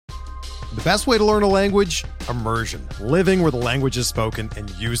The best way to learn a language? Immersion. Living where the language is spoken and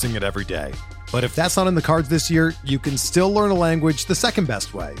using it every day. But if that's not in the cards this year, you can still learn a language the second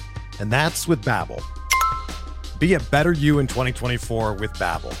best way, and that's with Babbel. Be a better you in 2024 with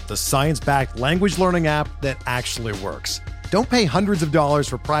Babbel, the science-backed language learning app that actually works. Don't pay hundreds of dollars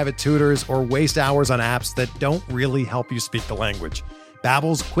for private tutors or waste hours on apps that don't really help you speak the language.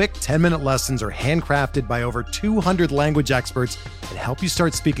 Babbel's quick 10-minute lessons are handcrafted by over 200 language experts and help you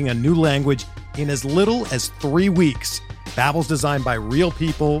start speaking a new language in as little as 3 weeks. Babbel's designed by real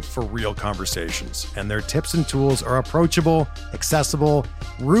people for real conversations, and their tips and tools are approachable, accessible,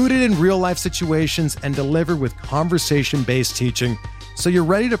 rooted in real-life situations, and delivered with conversation-based teaching, so you're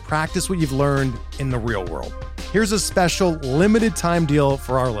ready to practice what you've learned in the real world. Here's a special limited-time deal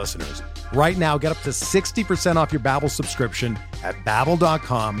for our listeners. Right now, get up to 60% off your Babbel subscription at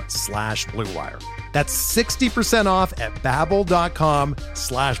babbel.com/Blue Wire. That's 60% off at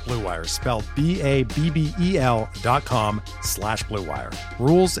babbel.com/Blue Wire, spelled BABBEL.com/Blue Wire.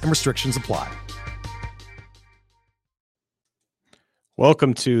 Rules and restrictions apply.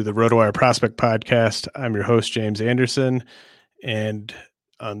 Welcome to the RotoWire Prospect Podcast. I'm your host, James Anderson. And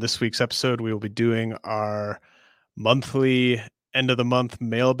on this week's episode, we will be doing our monthly end of the month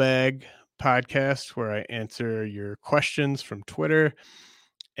mailbag podcast where I answer your questions from Twitter.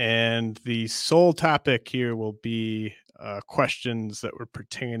 And the sole topic here will be questions that were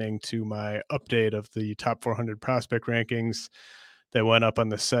pertaining to my update of the top 400 prospect rankings that went up on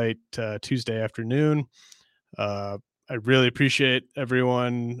the site Tuesday afternoon. I really appreciate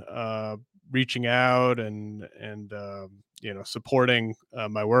everyone reaching out and supporting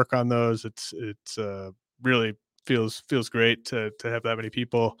my work on those. It's really feels great to have that many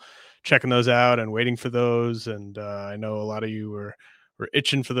people checking those out and waiting for those. And I know a lot of you were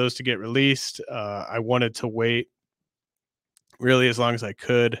itching for those to get released. I wanted to wait really as long as I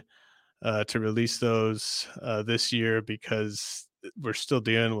could to release those this year, because we're still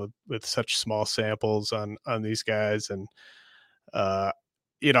dealing with such small samples on these guys. And, I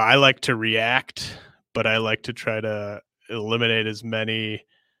like to react, but I like to try to eliminate as many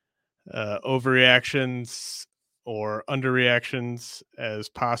overreactions or underreactions as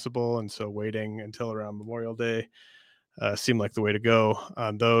possible. And so waiting until around Memorial Day seemed like the way to go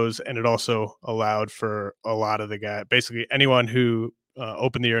on those. And it also allowed for a lot of the guys, basically anyone who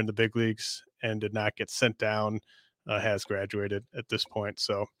opened the year in the big leagues and did not get sent down has graduated at this point.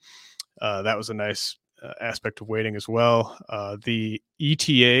 So that was a nice aspect of waiting as well. The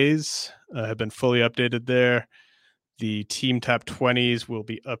ETAs have been fully updated there. The team top 20s will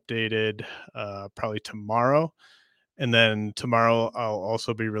be updated probably tomorrow. And then tomorrow, I'll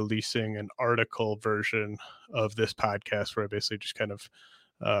also be releasing an article version of this podcast where I basically just kind of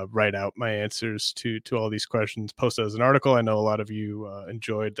write out my answers to all these questions, post it as an article. I know a lot of you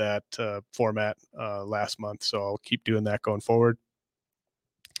enjoyed that format last month, so I'll keep doing that going forward.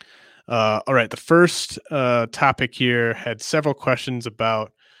 All right, the first topic here had several questions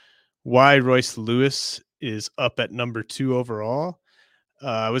about why Royce Lewis is up at number 2 overall.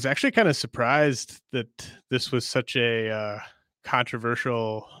 I was actually kind of surprised that this was such a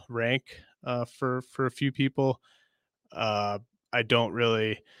controversial rank for a few people. I don't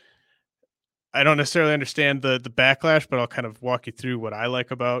necessarily understand the backlash, but I'll kind of walk you through what I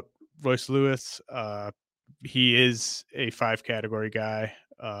like about Royce Lewis. He is a 5 category guy,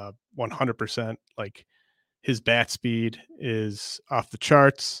 100%. Like, his bat speed is off the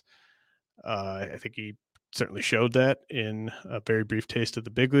charts. I think he certainly showed that in a very brief taste of the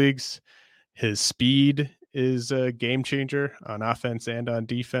big leagues. His speed is a game changer on offense and on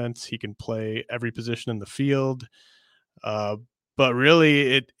defense. He can play every position in the field. But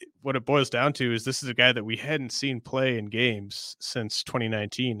really, what it boils down to is this is a guy that we hadn't seen play in games since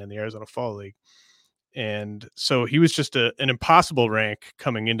 2019 in the Arizona Fall League. And so he was just an impossible rank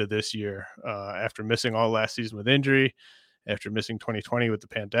coming into this year after missing all last season with injury, after missing 2020 with the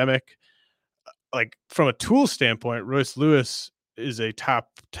pandemic. Like, from a tool standpoint, Royce Lewis is a top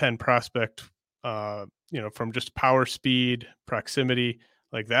 10 prospect, from just power, speed, proximity,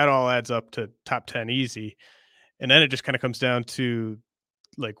 like that all adds up to top 10 easy. And then it just kind of comes down to,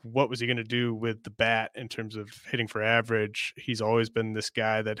 like, what was he going to do with the bat in terms of hitting for average? He's always been this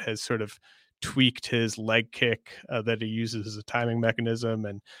guy that has sort of tweaked his leg kick that he uses as a timing mechanism.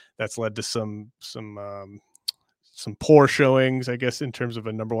 And that's led to some poor showings, I guess, in terms of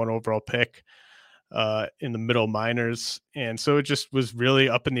a number 1 overall pick in the middle minors. And so it just was really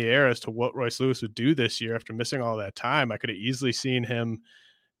up in the air as to what Royce Lewis would do this year after missing all that time. I could have easily seen him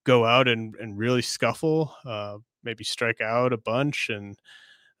go out and really scuffle, maybe strike out a bunch and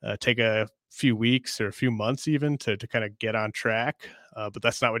take a few weeks or a few months even to kind of get on track. but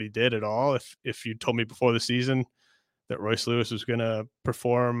that's not what he did at all. If you told me before the season that Royce Lewis was going to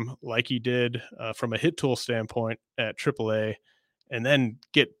perform like he did from a hit tool standpoint at AAA, and then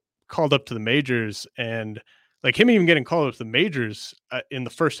get called up to the majors, and like him even getting called up to the majors in the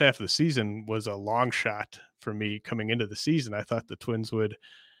first half of the season was a long shot for me coming into the season. I thought the Twins would.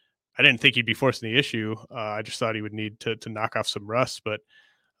 I didn't think he'd be forcing the issue. I just thought he would need to knock off some rust, but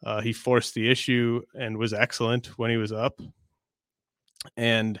he forced the issue and was excellent when he was up.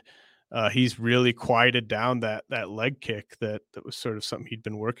 And he's really quieted down that leg kick that was sort of something he'd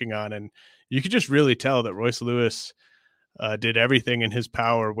been working on. And you could just really tell that Royce Lewis did everything in his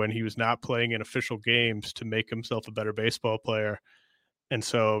power when he was not playing in official games to make himself a better baseball player. And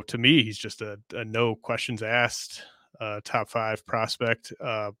so to me, he's just a no questions asked top 5 prospect,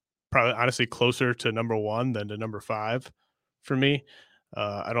 probably honestly closer to number 1 than to number 5 for me.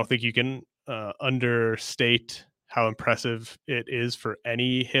 I don't think you can understate how impressive it is for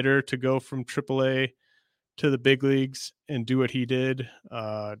any hitter to go from AAA to the big leagues and do what he did,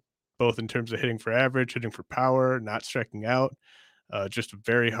 both in terms of hitting for average, hitting for power, not striking out. Just a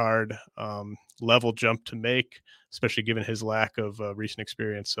very hard level jump to make, especially given his lack of recent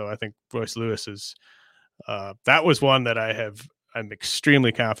experience. So I think Royce Lewis is that was one that I'm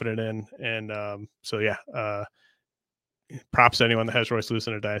extremely confident in. And so, yeah, props to anyone that has Royce Lewis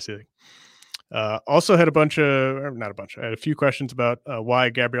in a dynasty league. Also had I had a few questions about why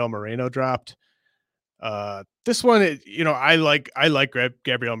Gabriel Moreno dropped. This one, I like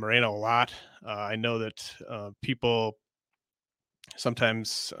Gabriel Moreno a lot. I know that people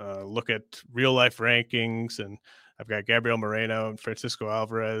sometimes look at real life rankings, and I've got Gabriel Moreno and Francisco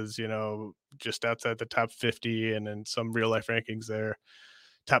Alvarez, just outside the top 50, and then some real life rankings there,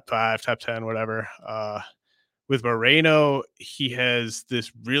 top 5, top 10, whatever. With Moreno, he has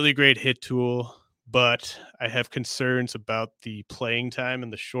this really great hit tool, but I have concerns about the playing time in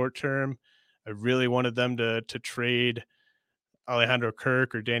the short term. I really wanted them to trade Alejandro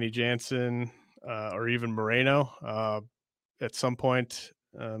Kirk or Danny Jansen or even Moreno at some point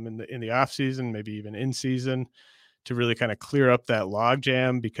in the offseason, maybe even in season, to really kind of clear up that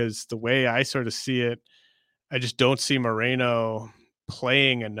logjam, because the way I sort of see it, I just don't see Moreno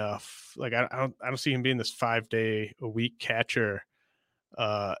playing enough. Like I don't see him being this 5-day-a-week catcher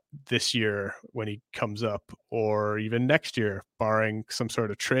this year when he comes up, or even next year, barring some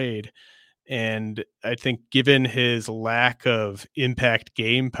sort of trade. And I think given his lack of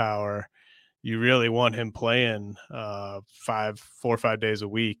game power, you really want him playing 4 or 5 days a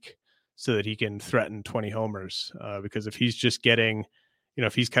week so that he can threaten 20 homers. Because if he's just getting,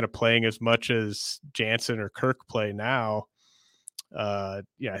 if he's kind of playing as much as Jansen or Kirk play now, I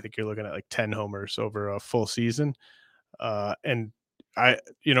think you're looking at like 10 homers over a full season. And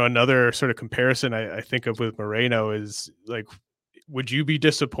another sort of comparison I think of with Moreno is like, would you be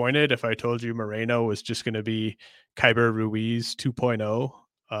disappointed if I told you Moreno was just going to be Kyber Ruiz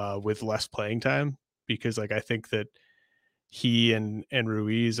 2.0 with less playing time? Because like, I think that he and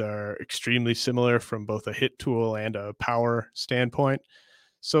Ruiz are extremely similar from both a hit tool and a power standpoint.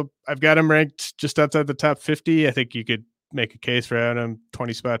 So I've got him ranked just outside the top 50. I think you could make a case for having him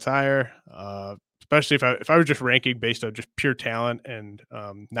 20 spots higher, especially if I was just ranking based on just pure talent and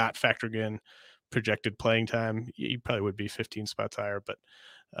not factoring in projected playing time. He probably would be 15 spots higher, but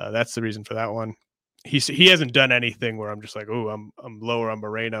that's the reason for that one. He hasn't done anything where I'm just like, oh, I'm lower on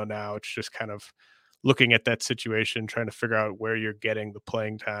Moreno now. It's just kind of looking at that situation, trying to figure out where you're getting the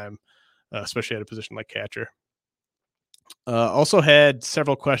playing time, especially at a position like catcher. Also had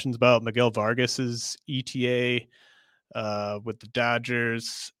several questions about Miguel Vargas's ETA with the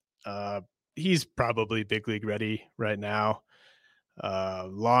Dodgers. He's probably big league ready right now.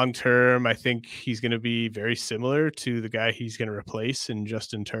 Long term, I think he's going to be very similar to the guy he's going to replace in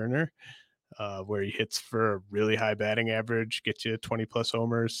Justin Turner, where he hits for a really high batting average, gets you 20 plus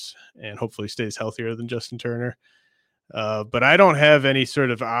homers, and hopefully stays healthier than Justin Turner. But I don't have any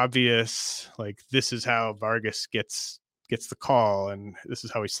sort of obvious, like, this is how Vargas gets the call and this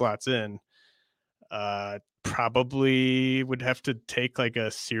is how he slots in. Probably would have to take like a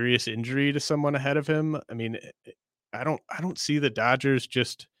serious injury to someone ahead of him. I mean, I don't see the Dodgers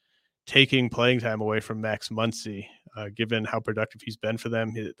just taking playing time away from Max Muncy, given how productive he's been for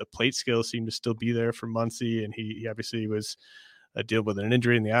them. The plate skills seem to still be there for Muncy, and he obviously was dealing with an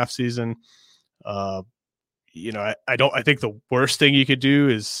injury in the offseason. I think the worst thing you could do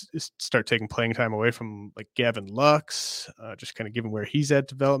is start taking playing time away from like Gavin Lux, just kind of given where he's at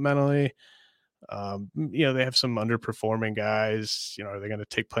developmentally. They have some underperforming guys. Are they going to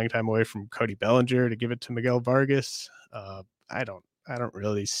take playing time away from Cody Bellinger to give it to Miguel Vargas? I don't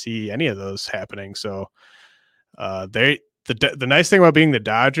really see any of those happening. So the nice thing about being the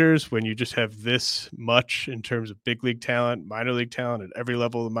Dodgers, when you just have this much in terms of big league talent, minor league talent at every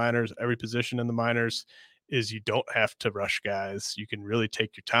level of the minors, every position in the minors, is you don't have to rush guys. You can really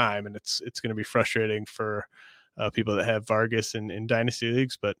take your time, and it's going to be frustrating for people that have Vargas in dynasty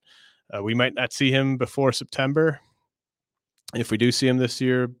leagues, but we might not see him before September. If we do see him this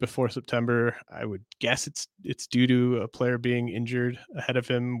year before September, I would guess it's due to a player being injured ahead of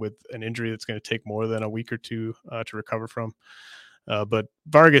him with an injury that's going to take more than a week or two to recover from. But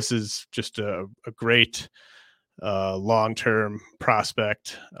Vargas is just a great long-term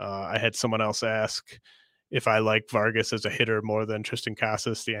prospect. I had someone else ask if I like Vargas as a hitter more than Triston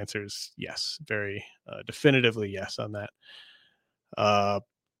Casas. The answer is yes, very definitively yes on that.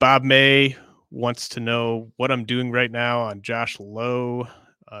 Bob May wants to know what I'm doing right now on Josh Lowe.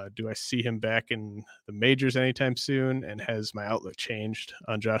 Do I see him back in the majors anytime soon? And has my outlook changed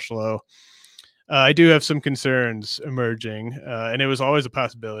on Josh Lowe? I do have some concerns emerging, and it was always a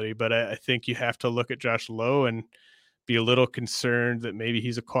possibility, but I think you have to look at Josh Lowe and be a little concerned that maybe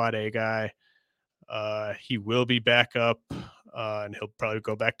he's a quad A guy. He will be back up, and he'll probably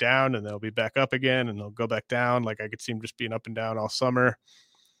go back down, and they'll be back up again, and they'll go back down. Like I could see him just being up and down all summer.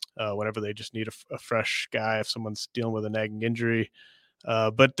 Whenever they just need a fresh guy, if someone's dealing with a nagging injury.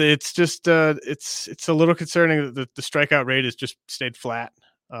 But it's just it's a little concerning that the strikeout rate has just stayed flat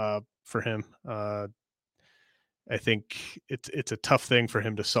for him. I think it's a tough thing for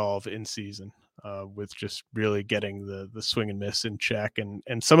him to solve in season with just really getting the swing and miss in check,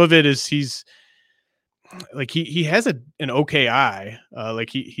 and some of it is he's like he has an okay eye. Like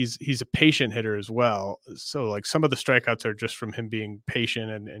he's a patient hitter as well. So like some of the strikeouts are just from him being patient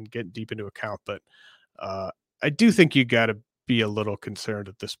and getting deep into account. But I do think you got to be a little concerned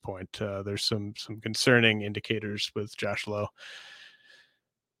at this point. There's some concerning indicators with Josh Lowe.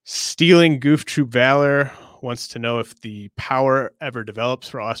 Stealing Goof Troop Valor wants to know if the power ever develops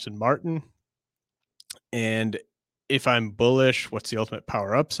for Austin Martin. And if I'm bullish, what's the ultimate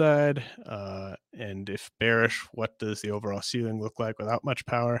power upside? And if bearish, what does the overall ceiling look like without much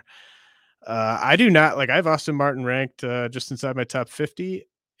power? I do not I have Austin Martin ranked just inside my top 50,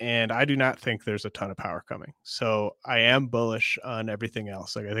 and I do not think there's a ton of power coming. So I am bullish on everything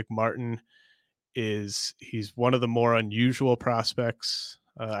else. Like I think Martin he's one of the more unusual prospects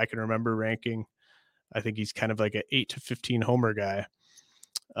I can remember ranking. I think he's kind of like an 8 to 15 homer guy.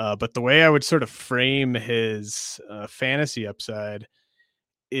 But the way I would sort of frame his fantasy upside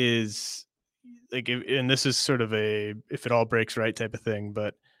is like, and this is sort of a if it all breaks right type of thing,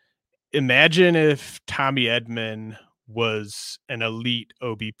 but imagine if Tommy Edman was an elite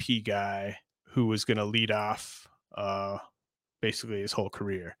OBP guy who was going to lead off basically his whole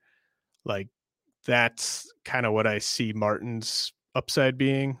career. Like that's kind of what I see Martin's upside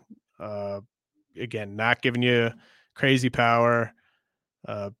being. Again, not giving you crazy power.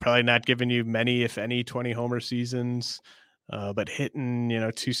 Probably not giving you many, if any, 20 homer seasons, but hitting,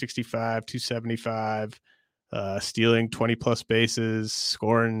 265, 275, stealing 20 plus bases,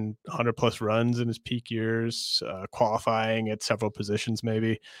 scoring 100 plus runs in his peak years, qualifying at several positions,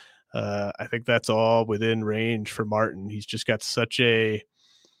 maybe. I think that's all within range for Martin. He's just got such a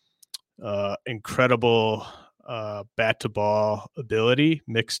incredible bat to ball ability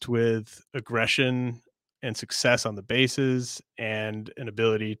mixed with aggression and success on the bases and an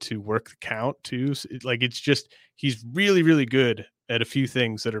ability to work the count too. So he's really, really good at a few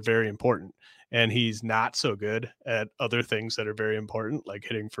things that are very important, and he's not so good at other things that are very important, like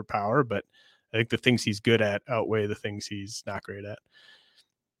hitting for power. But I think the things he's good at outweigh the things he's not great at.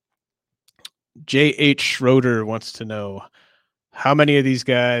 J.H. Schroeder wants to know how many of these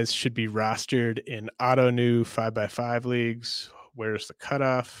guys should be rostered in Ottoneu 5x5 leagues. Where's the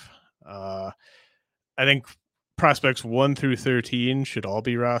cutoff? I think prospects 1 through 13 should all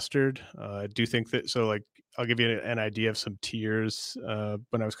be rostered. I do think that. So like, I'll give you an idea of some tiers.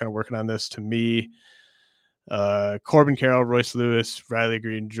 When I was kind of working on this, to me, Corbin Carroll, Royce Lewis, Riley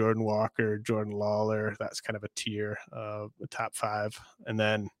Green, Jordan Walker, Jordan Lawler. That's kind of a tier, the top 5. And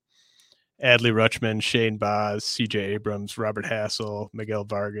then Adley Rutschman, Shane Baz, CJ Abrams, Robert Hassel, Miguel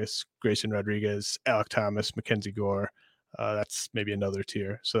Vargas, Grayson Rodriguez, Alec Thomas, Mackenzie Gore. That's maybe another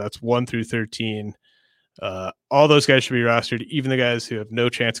tier. So that's 1 through 13. All those guys should be rostered. Even the guys who have no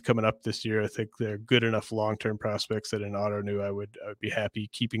chance of coming up this year, I think they're good enough long-term prospects that in Ottoneu I would be happy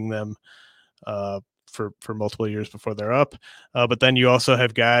keeping them for multiple years before they're up. But then you also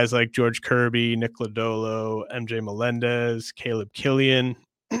have guys like George Kirby, Nick Lodolo, MJ Melendez, Caleb Killian,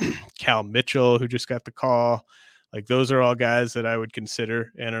 Cal Mitchell, who just got the call. Like those are all guys that I would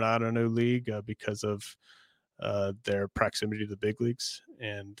consider in an Ottoneu league because of their proximity to the big leagues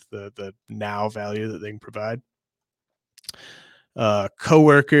and the now value that they can provide.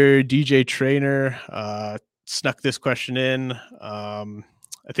 Coworker DJ Trainer snuck this question in.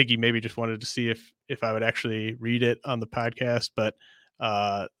 I think he maybe just wanted to see if I would actually read it on the podcast, but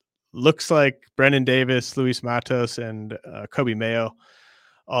looks like Brennan Davis, Luis Matos, and Kobe Mayo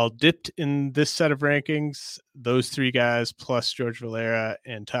all dipped in this set of rankings. Those three guys plus George Valera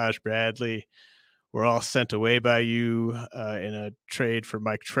and Taj Bradley were all sent away by you in a trade for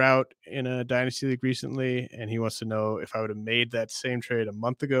Mike Trout in a dynasty league recently, and he wants to know if I would have made that same trade a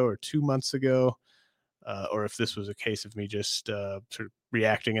month ago or 2 months ago, or if this was a case of me just sort of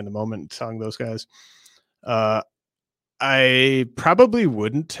reacting in the moment and telling those guys. I probably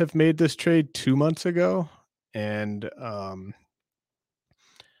wouldn't have made this trade 2 months ago, and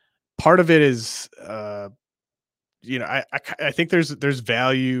part of it is I think there's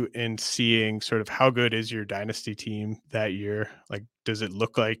value in seeing sort of how good is your dynasty team that year. Like, does it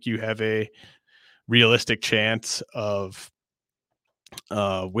look like you have a realistic chance of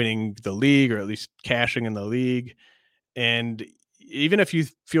winning the league or at least cashing in the league? And even if you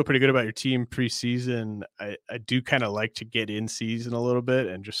feel pretty good about your team preseason, I do kind of like to get in season a little bit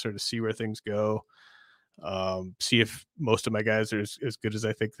and just sort of see where things go. See if most of my guys are as good as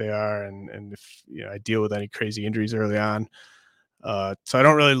I think they are, and if I deal with any crazy injuries early on. So I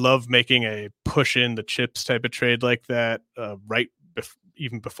don't really love making a push in the chips type of trade like that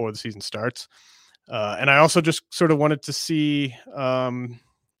even before the season starts. And I also just sort of wanted to see,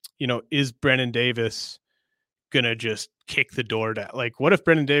 is Brennan Davis gonna just kick the door down? Like, what if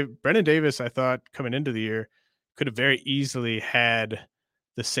Brennan Davis, I thought coming into the year, could have very easily had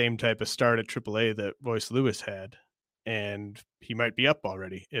the same type of start at AAA that Royce Lewis had, and he might be up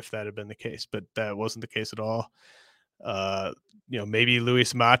already if that had been the case, but that wasn't the case at all. Maybe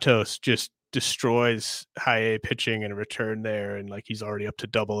Luis Matos just destroys high A pitching in a return there, and like he's already up to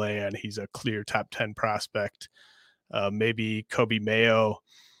AA and he's a clear top 10 prospect. Maybe Kobe Mayo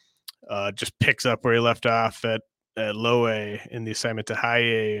just picks up where he left off at low A in the assignment to high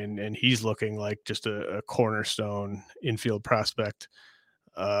A, and he's looking like just a cornerstone infield prospect.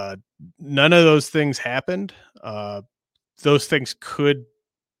 None of those things happened. Those things could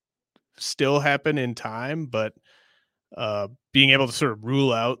still happen in time, but being able to sort of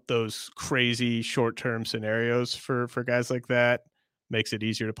rule out those crazy short-term scenarios for guys like that makes it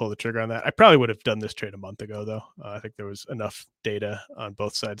easier to pull the trigger on that. I probably would have done this trade a month ago, though. I think there was enough data on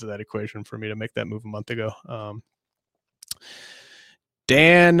both sides of that equation for me to make that move a month ago.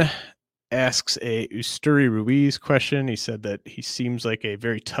 Dan asks a Usturi Ruiz question. He said that he seems like a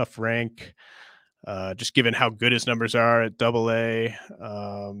very tough rank, just given how good his numbers are at AA.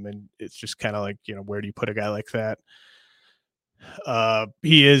 And it's just kind of like, where do you put a guy like that?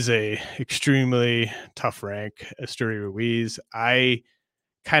 He is a extremely tough rank, Usturi Ruiz. I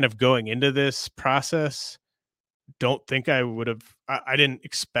kind of going into this process, don't think I would have, I didn't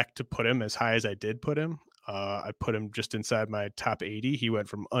expect to put him as high as I did put him. I put him just inside my top 80. He went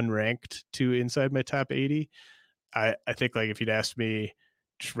from unranked to inside my top 80. I think like if you'd asked me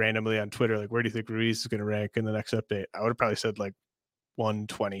just randomly on Twitter, like, where do you think Ruiz is going to rank in the next update? I would have probably said like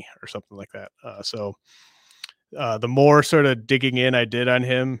 120 or something like that. So the more sort of digging in I did on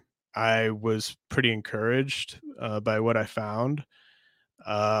him, I was pretty encouraged by what I found.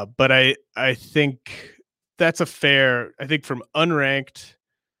 But I think that's I think from unranked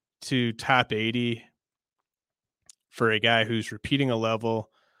to top 80 for a guy who's repeating a level,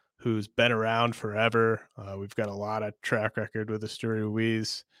 who's been around forever. We've got a lot of track record with Usturi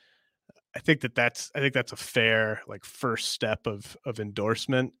Ruiz. I think that's a fair like first step of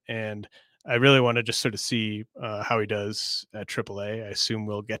endorsement, and I really want to just sort of see how he does at AAA. I assume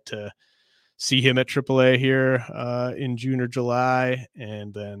we'll get to see him at AAA here in June or July,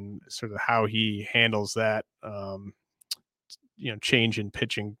 and then sort of how he handles that change in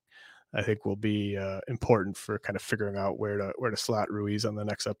pitching, I think will be important for kind of figuring out where to slot Ruiz on the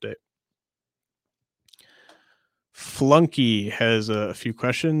next update. Flunky has a few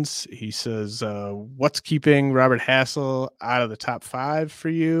questions. He says, what's keeping Robert Hassell out of the top 5 for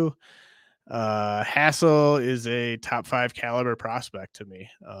you? Hassell is a top 5 caliber prospect to me.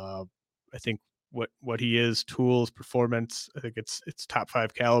 I think what he is, tools, performance, I think it's top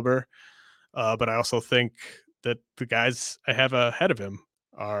 5 caliber. But I also think that the guys I have ahead of him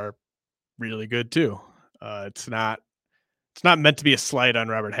are really good too. It's not meant to be a slight on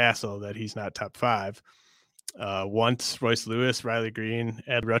Robert Hassell that he's not top 5. Once Royce Lewis, Riley Green,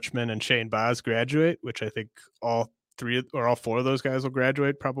 Ed Rutschman, and Shane Baz graduate, which I think all 3 or all 4 of those guys will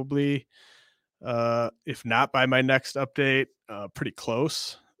graduate probably, if not by my next update, pretty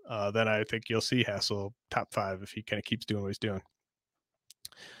close. Then I think you'll see Hassell top 5 if he kind of keeps doing what he's doing.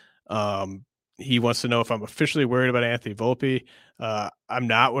 He wants to know if I'm officially worried about Anthony Volpe. I'm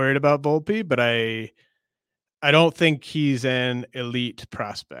not worried about Volpe, but I don't think he's an elite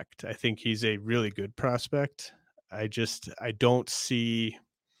prospect. I think he's a really good prospect. I don't see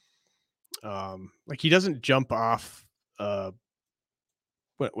he doesn't jump off.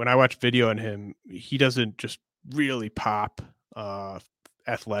 When I watch video on him, he doesn't just really pop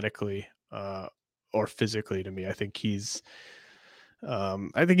athletically or physically to me. I think he's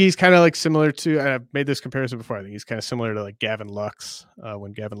kind of like similar to, I've made this comparison before. I think he's kind of similar to like Gavin Lux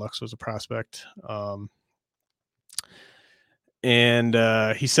when Gavin Lux was a prospect.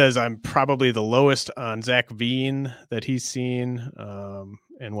 And he says I'm probably the lowest on Zach Veen that he's seen,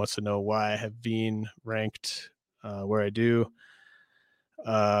 and wants to know why I have Veen ranked where I do.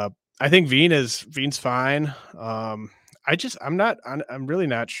 I think Veen's fine. I'm really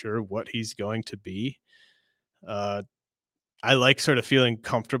not sure what he's going to be. I like sort of feeling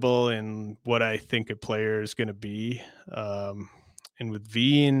comfortable in what I think a player is going to be. And with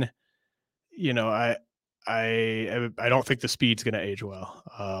Veen, I don't think the speed's going to age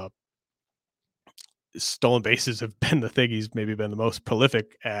well. Stolen bases have been the thing he's maybe been the most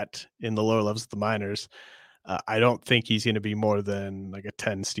prolific at in the lower levels of the minors. I don't think he's going to be more than like a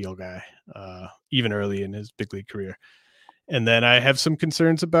 10 steal guy, even early in his big league career. And then I have some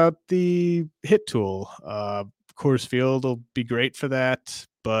concerns about the hit tool. Coors Field will be great for that,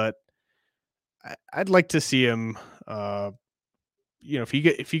 but I'd like to see him, if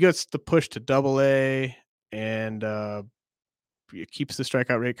he gets the push to AA and keeps the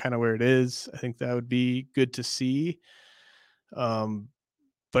strikeout rate kind of where it is, I think that would be good to see.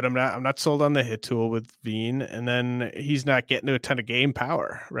 But I'm not sold on the hit tool with Veen, and then he's not getting to a ton of game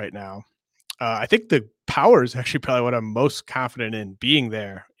power right now. I think the power is actually probably what I'm most confident in being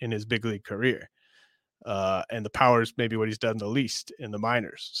there in his big league career. And the power is maybe what he's done the least in the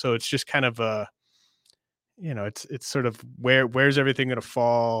minors. So it's just kind of it's sort of where's everything going to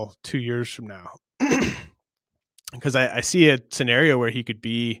fall 2 years from now? Because I see a scenario where he could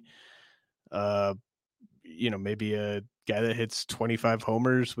be, maybe a guy that hits 25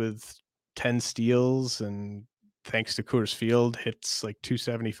 homers with 10 steals, and thanks to Coors Field hits like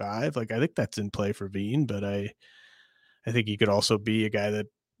 275. Like I think that's in play for Veen, but I think he could also be a guy that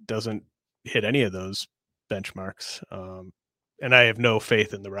doesn't hit any of those benchmarks. And I have no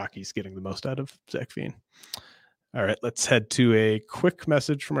faith in the Rockies getting the most out of Zach Veen. All right, let's head to a quick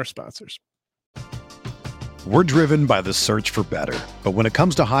message from our sponsors. We're driven by the search for better. But when it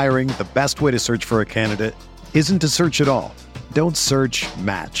comes to hiring, the best way to search for a candidate isn't to search at all. Don't search,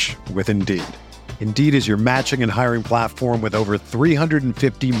 match with Indeed. Indeed is your matching and hiring platform with over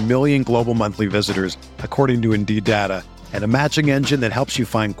 350 million global monthly visitors, according to Indeed data, and a matching engine that helps you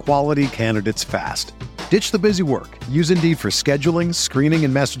find quality candidates fast. Ditch the busy work. Use Indeed for scheduling, screening,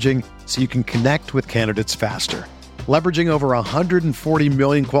 and messaging so you can connect with candidates faster. Leveraging over 140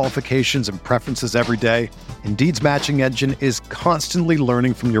 million qualifications and preferences every day, Indeed's matching engine is constantly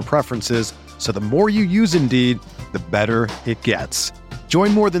learning from your preferences, so the more you use Indeed, the better it gets.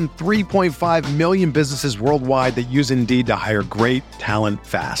 Join more than 3.5 million businesses worldwide that use Indeed to hire great talent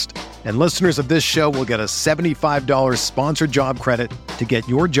fast. And listeners of this show will get a $75 sponsored job credit to get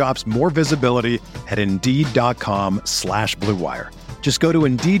your jobs more visibility at Indeed.com/Blue Wire. Just go to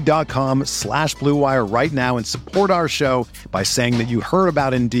Indeed.com/Blue Wire right now and support our show by saying that you heard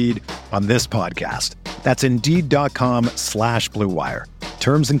about Indeed on this podcast. That's Indeed.com/Blue Wire.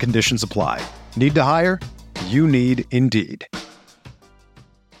 Terms and conditions apply. Need to hire? You need Indeed.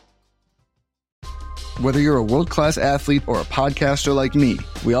 Whether you're a world-class athlete or a podcaster like me,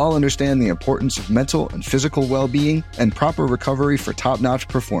 we all understand the importance of mental and physical well-being and proper recovery for top-notch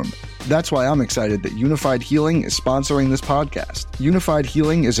performance. That's why I'm excited that Unified Healing is sponsoring this podcast. Unified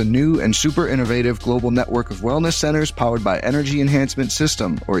Healing is a new and super innovative global network of wellness centers powered by Energy Enhancement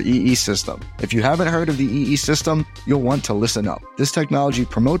System, or EE System. If you haven't heard of the EE System, you'll want to listen up. This technology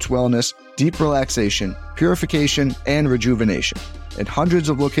promotes wellness, deep relaxation, purification, and rejuvenation. At hundreds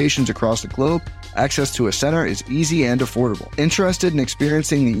of locations across the globe, access to a center is easy and affordable. Interested in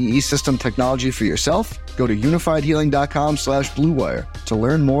experiencing the EE System technology for yourself? Go to unifiedhealing.com/Blue Wire to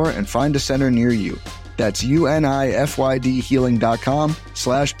learn more and find a center near you. That's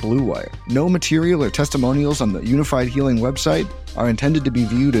UNIFYDhealing.com/Blue Wire. No material or testimonials on the Unified Healing website are intended to be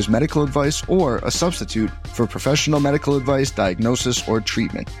viewed as medical advice or a substitute for professional medical advice, diagnosis, or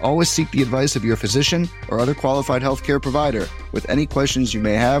treatment. Always seek the advice of your physician or other qualified healthcare provider with any questions you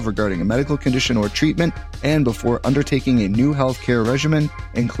may have regarding a medical condition or treatment and before undertaking a new healthcare regimen,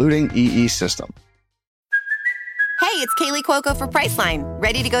 including EE System. Hey, it's Kaylee Cuoco for Priceline.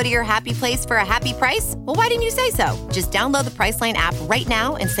 Ready to go to your happy place for a happy price? Well, why didn't you say so? Just download the Priceline app right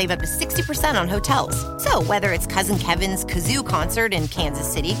now and save up to 60% on hotels. So whether it's Cousin Kevin's Kazoo Concert in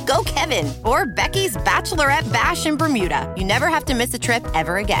Kansas City, go Kevin, or Becky's Bachelorette Bash in Bermuda, you never have to miss a trip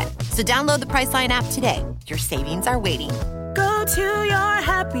ever again. So download the Priceline app today. Your savings are waiting. Go to your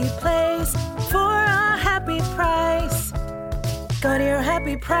happy place for a happy price. Go to your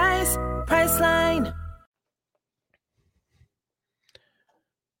happy price, Priceline.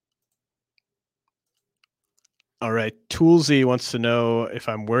 All right. Toolsy wants to know if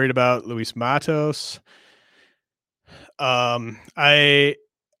I'm worried about Luis Matos. I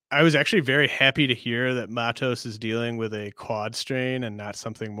was actually very happy to hear that Matos is dealing with a quad strain and not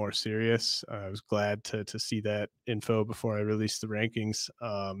something more serious. I was glad to see that info before I released the rankings.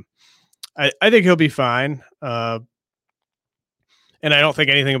 I think he'll be fine. And I don't think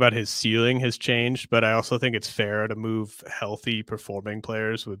anything about his ceiling has changed, but I also think it's fair to move healthy performing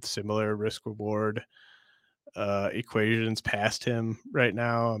players with similar risk reward equations past him right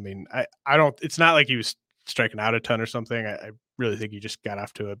now. I mean, I don't, it's not like he was striking out a ton or something. I really think he just got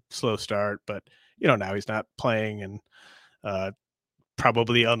off to a slow start, but now he's not playing, and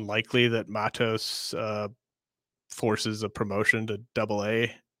probably unlikely that Matos forces a promotion to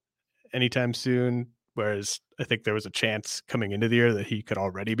AA anytime soon. Whereas I think there was a chance coming into the year that he could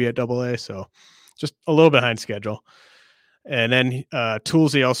already be at AA. So just a little behind schedule. And then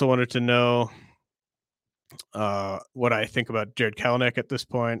Toolsy also wanted to know what I think about Jared Kelenic at this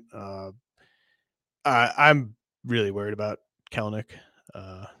point. I'm really worried about Kelenic.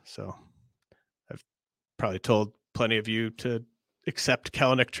 So I've probably told plenty of you to accept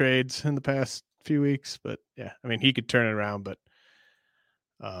Kelenic trades in the past few weeks, but yeah, I mean, he could turn it around, but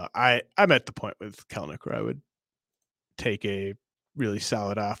I'm at the point with Kelenic where I would take a really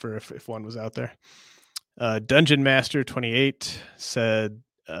solid offer if one was out there. Dungeon Master 28 said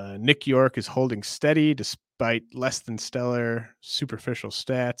Nick York is holding steady despite less than stellar superficial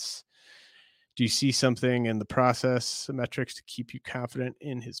stats. Do you see something in the process metrics to keep you confident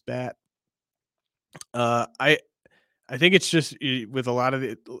in his bat? I think it's just with a lot of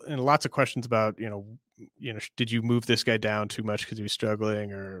and lots of questions about, did you move this guy down too much because he was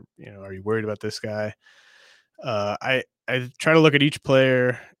struggling, or, are you worried about this guy? I try to look at each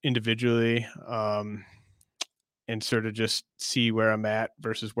player individually, and sort of just see where I'm at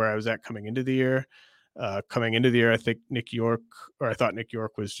versus where I was at coming into the year. Coming into the year, I thought Nick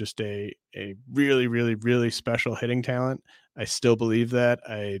York was just a really, really, really special hitting talent. I still believe that.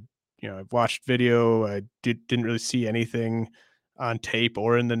 I've watched video. I didn't really see anything on tape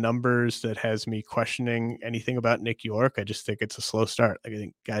or in the numbers that has me questioning anything about Nick York. I just think it's a slow start. I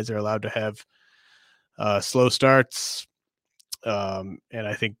think guys are allowed to have slow starts. And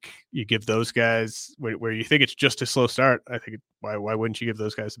I think you give those guys where you think it's just a slow start. I think why wouldn't you give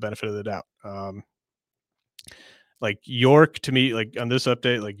those guys the benefit of the doubt? Like York, to me, like on this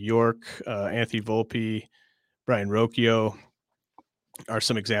update, like York, Anthony Volpe, Brian Rocchio are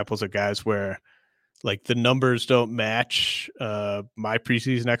some examples of guys where like the numbers don't match my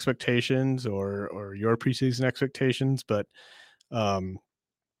preseason expectations or your preseason expectations, but I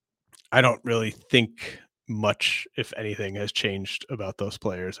don't really think much, if anything, has changed about those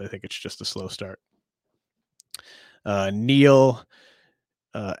players. I think it's just a slow start. Neil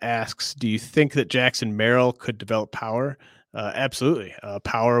asks, do you think that Jackson Merrill could develop power? Absolutely.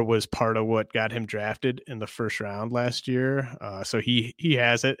 Power was part of what got him drafted in the first round last year. So he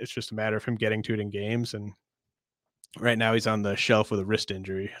has it. It's just a matter of him getting to it in games. And right now he's on the shelf with a wrist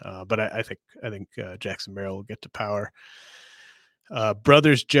injury. But I think Jackson Merrill will get to power.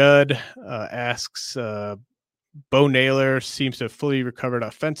 Brothers Judd asks, Bo Naylor seems to have fully recovered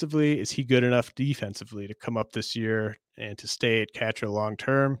offensively. Is he good enough defensively to come up this year and to stay at catcher long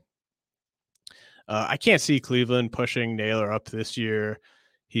term? I can't see Cleveland pushing Naylor up this year.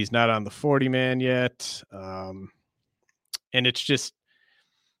 He's not on the 40 man yet. And it's just,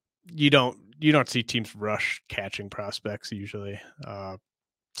 you don't see teams rush catching prospects usually.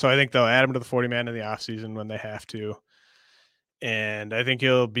 So I think they'll add him to the 40 man in the offseason when they have to. And I think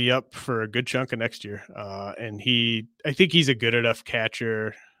he'll be up for a good chunk of next year. And I think he's a good enough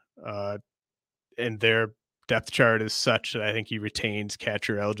catcher. And their depth chart is such that I think he retains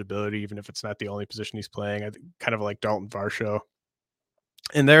catcher eligibility, even if it's not the only position he's playing. I think kind of like Dalton Varsho.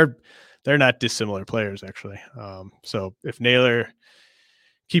 And they're not dissimilar players, actually. So if Naylor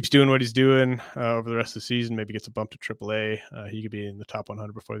keeps doing what he's doing over the rest of the season, maybe gets a bump to AAA, he could be in the top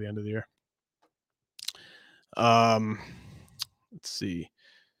 100 before the end of the year. Let's see.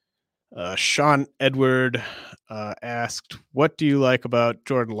 Sean Edward asked, what do you like about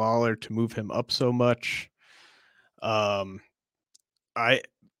Jordan Lawler to move him up so much? I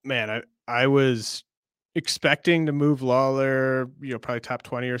was expecting to move Lawler, probably top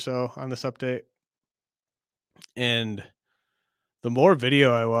 20 or so on this update. And the more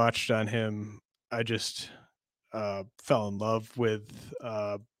video I watched on him, I just fell in love with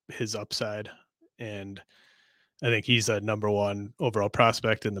his upside. And I think he's a number one overall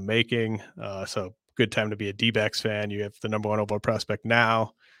prospect in the making. So good time to be a D-backs fan. You have the number one overall prospect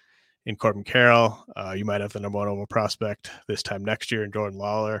now in Corbin Carroll. You might have the number one overall prospect this time next year in Jordan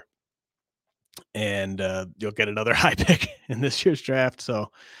Lawler. And you'll get another high pick in this year's draft.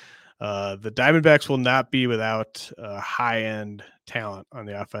 So the Diamondbacks will not be without high-end talent on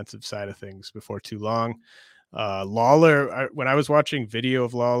the offensive side of things before too long. Lawler, when I was watching video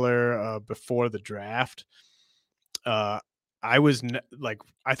of Lawler before the draft, I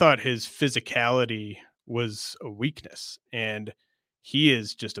thought his physicality was a weakness, and he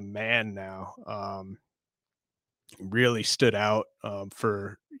is just a man now. Really stood out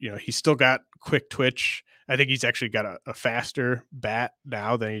for, he's still got quick twitch. I think he's actually got a faster bat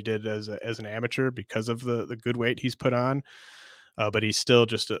now than he did as an amateur because of the good weight he's put on. But he's still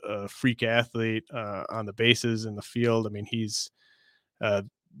just a freak athlete on the bases in the field. I mean,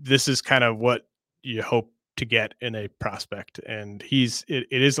 this is kind of what you hope to get in a prospect. And it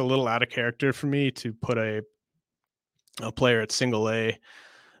is a little out of character for me to put a player at single A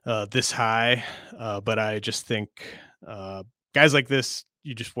this high. But I just think guys like this,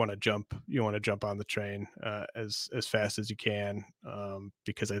 you just want to jump. You want to jump on the train as fast as you can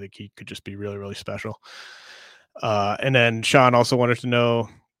because I think he could just be really, really special. And then Sean also wanted to know,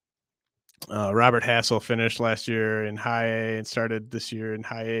 Robert Hassel finished last year in high A and started this year in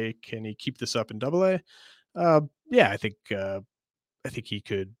high A. Can he keep this up in double A? Yeah, I think he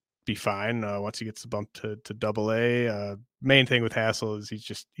could be fine once he gets the bump to double A. Main thing with Hassel is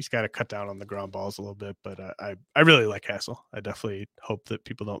he's got to cut down on the ground balls a little bit, but I really like Hassel. I definitely hope that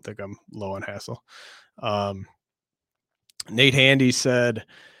people don't think I'm low on Hassel. Nate Handy said,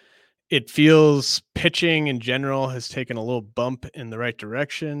 it feels pitching in general has taken a little bump in the right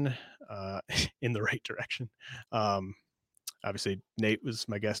direction. Obviously Nate was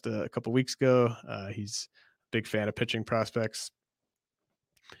my guest a couple weeks ago. He's a big fan of pitching prospects.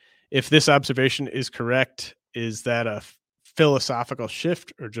 If this observation is correct, is that a philosophical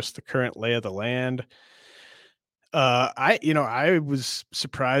shift or just the current lay of the land? I was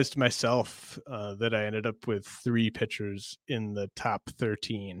surprised myself that I ended up with 3 pitchers in the top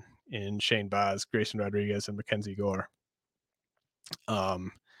 13 in Shane Baz, Grayson Rodriguez, and Mackenzie Gore.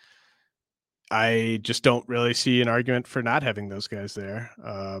 I just don't really see an argument for not having those guys there.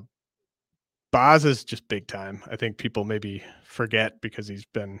 Baz is just big time. I think people maybe forget because he's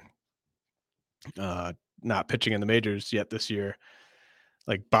been not pitching in the majors yet this year.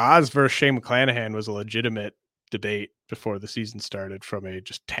 Like Baz versus Shane McClanahan was a legitimate debate before the season started from a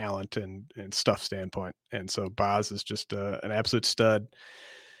just talent and stuff standpoint. And so Baz is just an absolute stud.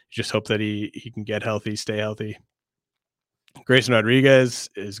 Just hope that he can get healthy, stay healthy. Grayson Rodriguez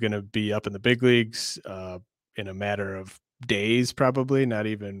is going to be up in the big leagues in a matter of days, probably not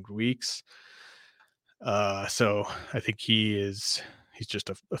even weeks. So I think he's just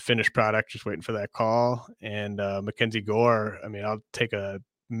a finished product, just waiting for that call. And Mackenzie Gore, I mean, I'll take a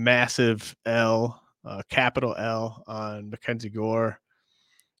massive L, capital L on Mackenzie Gore.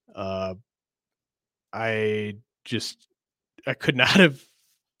 I could not have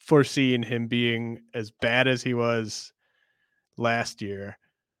foreseen him being as bad as he was last year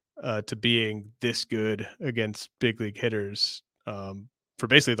to being this good against big league hitters for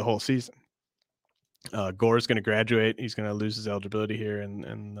basically the whole season. Gore is going to graduate. He's going to lose his eligibility here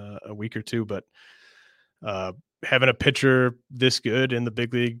in a week or two, but having a pitcher this good in the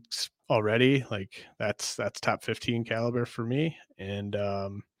big leagues already, like that's top 15 caliber for me. And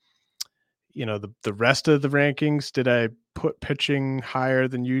the rest of the rankings, did I put pitching higher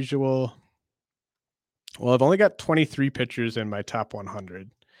than usual? Well, I've only got 23 pitchers in my top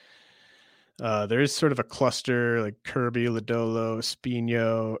 100. There is sort of a cluster like Kirby, Lodolo,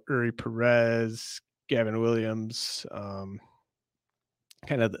 Espino, Uri Perez, Gavin Williams, kind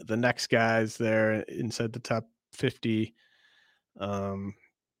of the next guys there inside the top 50.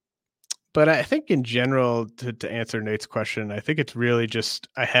 But I think in general, to answer Nate's question, I think it's really just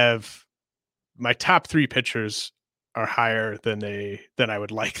I have my top 3 pitchers are higher than I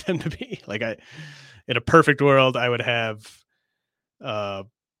would like them to be. Like in a perfect world, I would have, I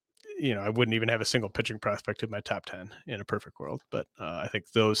wouldn't even have a single pitching prospect in my top 10 in a perfect world. But I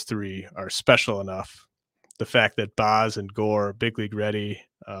think those 3 are special enough. The fact that Baz and Gore, big league ready,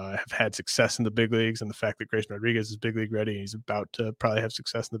 have had success in the big leagues, and the fact that Grayson Rodriguez is big league ready, and he's about to probably have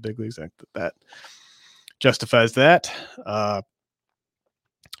success in the big leagues, I think that justifies that.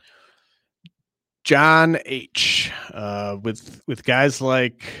 John H. With guys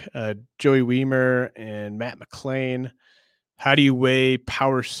like Joey Wiemer and Matt McLain, how do you weigh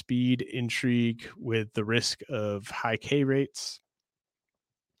power, speed, intrigue with the risk of high K rates?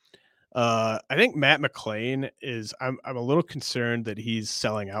 I think Matt McLain is. I'm a little concerned that he's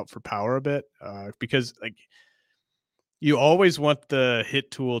selling out for power a bit because like you always want the hit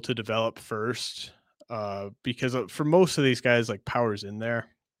tool to develop first because for most of these guys, like power's in there.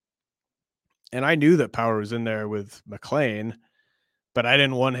 And I knew that power was in there with McLain, but I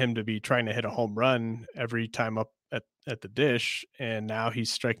didn't want him to be trying to hit a home run every time up at the dish. And now he's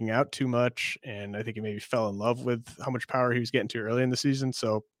striking out too much. And I think he maybe fell in love with how much power he was getting to early in the season.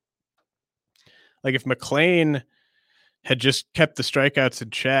 So like if McLain had just kept the strikeouts in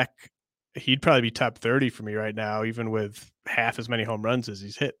check, he'd probably be top 30 for me right now, even with half as many home runs as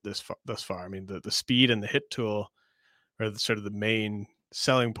he's hit thus far. I mean, the speed and the hit tool are sort of the main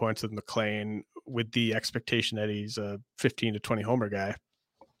selling points with McLain, with the expectation that he's a 15 to 20 homer guy.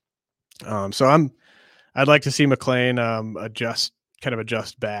 So I'd like to see McLain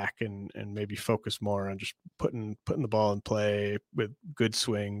adjust back and maybe focus more on just putting the ball in play with good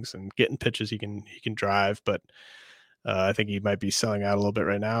swings and getting pitches he can drive. But I think he might be selling out a little bit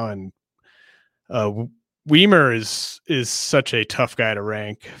right now. And Wiemer is such a tough guy to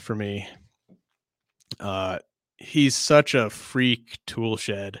rank for me. He's such a freak tool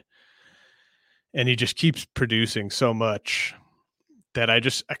shed, and he just keeps producing so much that I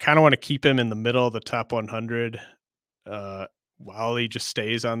kind of want to keep him in the middle of the top 100 while he just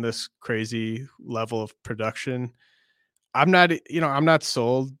stays on this crazy level of production. I'm not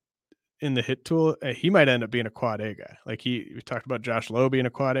sold in the hit tool. He might end up being a quad A guy. Like we talked about Josh Lowe being a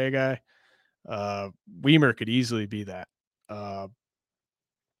quad A guy. Wiemer could easily be that.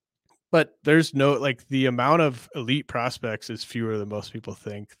 But there's no, like, the amount of elite prospects is fewer than most people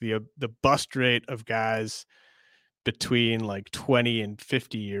think. The bust rate of guys between like 20 and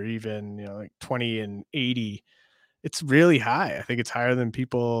 50, or even, like 20 and 80, it's really high. I think it's higher than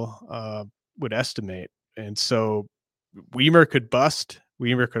people would estimate. And so Wiemer could bust.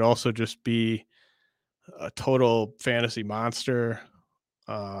 Wiemer could also just be a total fantasy monster.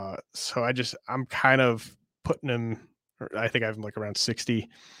 So I'm kind of putting him, I think I have him like around 60.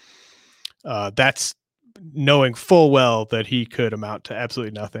 That's knowing full well that he could amount to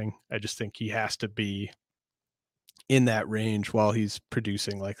absolutely nothing. I just think he has to be in that range while he's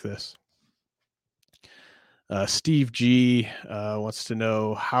producing like this. Steve G wants to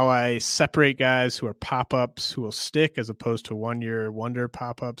know how I separate guys who are pop-ups who will stick as opposed to one-year wonder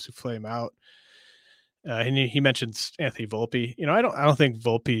pop-ups who flame out. And he mentions Anthony Volpe. I don't think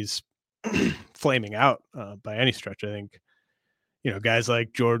Volpe's flaming out by any stretch. I think guys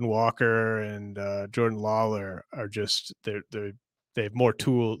like Jordan Walker and Jordan Lawler are just they have more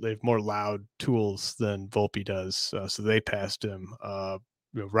loud tools than Volpe does, so they passed him.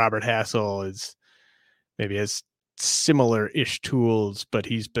 Robert Hassel maybe has similar-ish tools, but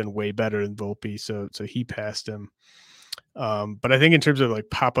he's been way better than Volpe, so he passed him. But I think in terms of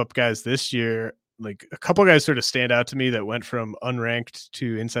like pop-up guys this year, like a couple guys sort of stand out to me that went from unranked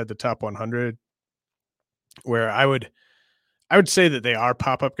to inside the top 100, where I would say that they are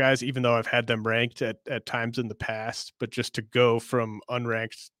pop-up guys, even though I've had them ranked at times in the past. But just to go from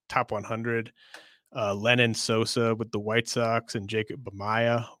unranked top 100, Lennon Sosa with the White Sox and Jacob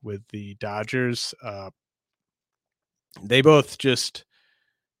Amaya with the Dodgers, they both just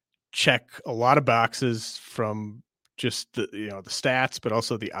check a lot of boxes from just the stats, but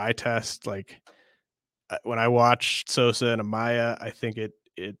also the eye test. Like when I watch Sosa and Amaya, I think it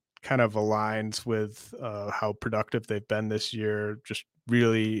kind of aligns with how productive they've been this year. Just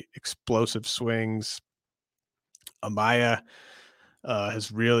really explosive swings. Amaya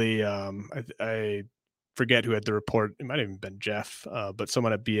has really, I forget who had the report. It might have even been Jeff, but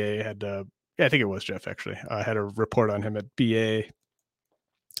someone at BA had, I think it was Jeff actually, had a report on him at BA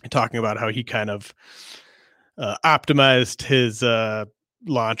talking about how he kind of optimized his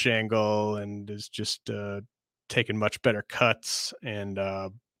launch angle and is just taking much better cuts. And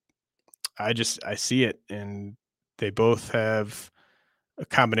I see it, and they both have a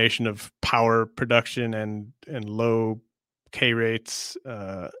combination of power production and low K rates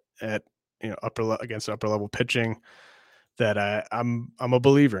at against upper level pitching that I'm a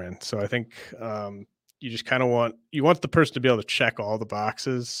believer in. So I think you just kind of want the person to be able to check all the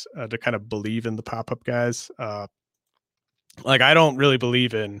boxes to kind of believe in the pop-up guys. Like I don't really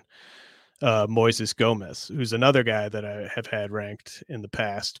believe in Moises Gomez, who's another guy that I have had ranked in the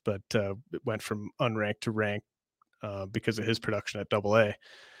past, but it went from unranked to ranked because of his production at AA.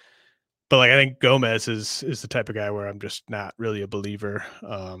 But like, I think Gomez is the type of guy where I'm just not really a believer,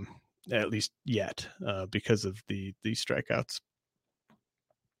 at least yet, because of the strikeouts.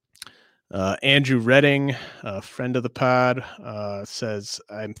 Andrew Redding, a friend of the pod, says,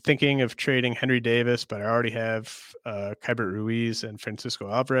 I'm thinking of trading Henry Davis, but I already have Keibert Ruiz and Francisco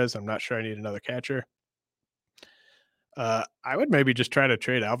Alvarez. I'm not sure I need another catcher. I would maybe just try to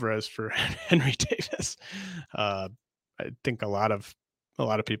trade Alvarez for Henry Davis. I think a lot of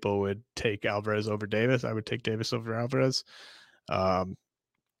people would take Alvarez over Davis. I would take Davis over Alvarez. But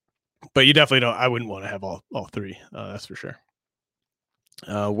you definitely don't. I wouldn't want to have all three. That's for sure.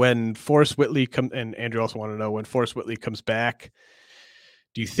 When Forrest Whitley and Andrew also want to know, when Forrest Whitley comes back,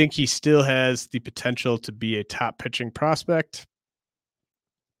 do you think he still has the potential to be a top pitching prospect?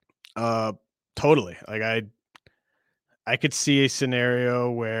 Totally. Like I could see a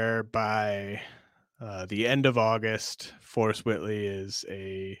scenario where by the end of August, Forrest Whitley is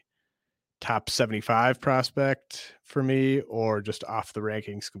a top 75 prospect for me, or just off the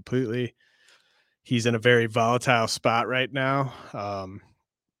rankings completely. He's in a very volatile spot right now.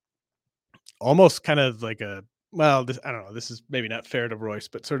 Almost kind of like I don't know, this is maybe not fair to Royce,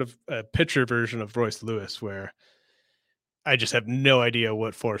 but sort of a pitcher version of Royce Lewis, where I just have no idea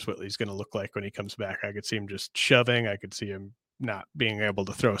what Forrest Whitley is going to look like when he comes back. I could see him just shoving. I could see him not being able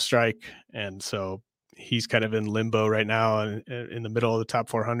to throw a strike. And so he's kind of in limbo right now and in the middle of the top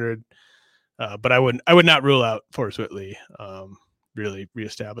 400. But I would not rule out Forrest Whitley really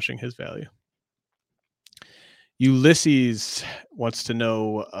reestablishing his value. Ulysses wants to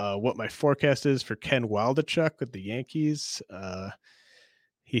know what my forecast is for Ken Waldichuk with the Yankees.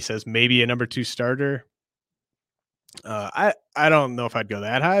 He says maybe a number 2 starter. I don't know if I'd go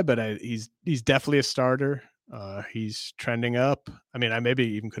that high, but he's definitely a starter. He's trending up. I mean, I maybe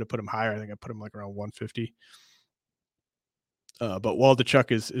even could have put him higher. I think I put him like around 150. But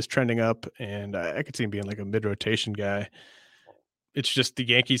Waldichuk is trending up, and I could see him being like a mid-rotation guy. It's just the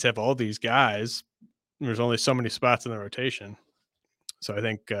Yankees have all these guys. There's only so many spots in the rotation. So I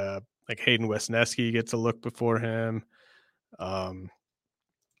think like Hayden Wesneski gets a look before him.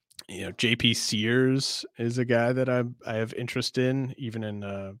 JP Sears is a guy that I have interest in, even in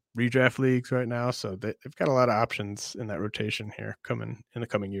redraft leagues right now. So they've got a lot of options in that rotation here coming in the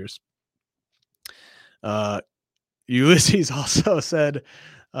coming years. Ulysses also said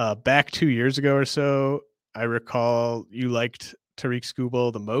back 2 years ago or so, I recall you liked Tariq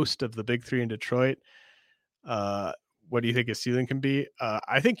Skubal the most of the big three in Detroit. What do you think his ceiling can be?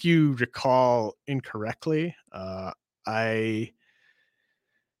 I think you recall incorrectly. I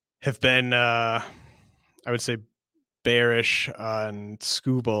have been, I would say, bearish on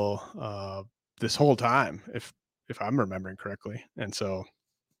Skubal this whole time, if I'm remembering correctly. And so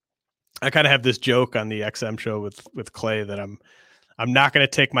I kind of have this joke on the XM show with Clay that I'm not going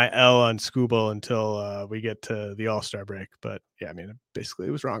to take my L on Skubal until we get to the All-Star break. But yeah, I mean, basically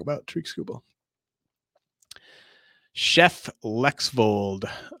it was wrong about Tariq Skubal. Chef Lexvold,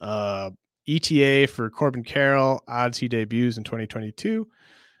 ETA for Corbin Carroll, odds he debuts in 2022.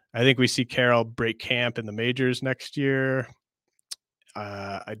 I think we see Carroll break camp in the majors next year.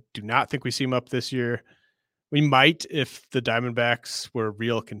 I do not think we see him up this year. We might if the Diamondbacks were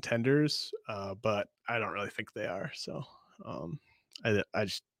real contenders, but I don't really think they are. So I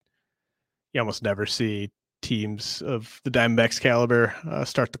just, you almost never see teams of the Diamondbacks caliber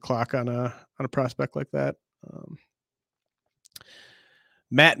start the clock on a prospect like that.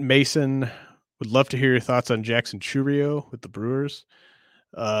 Matt Mason would love to hear your thoughts on Jackson Chourio with the Brewers.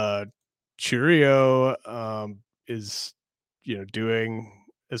 Chourio is, doing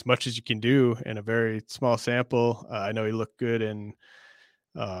as much as you can do in a very small sample. I know he looked good in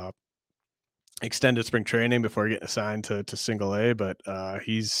extended spring training before getting assigned to single A, but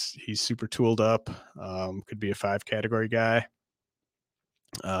he's super tooled up. Could be a 5 category guy.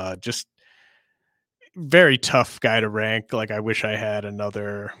 Just very tough guy to rank. Like, I wish I had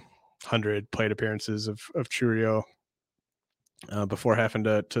another 100 plate appearances of Chourio before having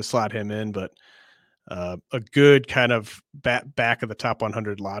to slot him in, but a good kind of back of the top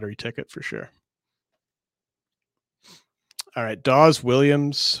 100 lottery ticket for sure. All right. Dawes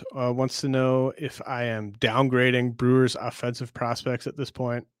Williams wants to know if I am downgrading Brewers offensive prospects at this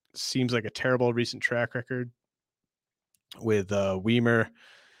point. Seems like a terrible recent track record with Weimer,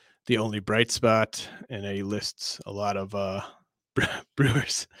 the only bright spot, and he lists a lot of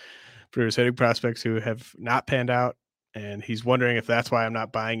Brewers hitting prospects who have not panned out. And he's wondering if that's why I'm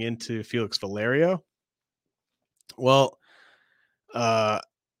not buying into Felix Valerio. Well, I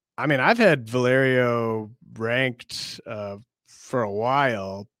mean, I've had Valerio ranked for a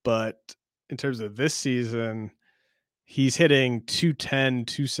while, but in terms of this season, he's hitting 210,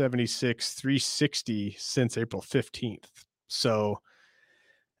 276, 360 since April 15th. So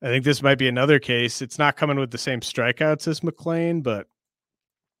I think this might be another case. It's not coming with the same strikeouts as McLain, but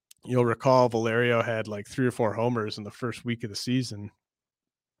you'll recall Valerio had like 3 or 4 homers in the first week of the season.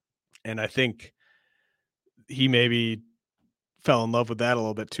 And I think he maybe fell in love with that a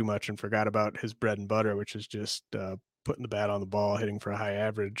little bit too much and forgot about his bread and butter, which is just putting the bat on the ball, hitting for a high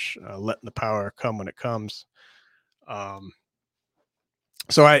average, letting the power come when it comes.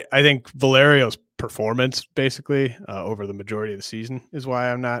 So I think Valerio's performance basically over the majority of the season is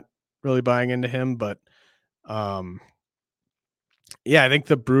why I'm not really buying into him. But yeah, I think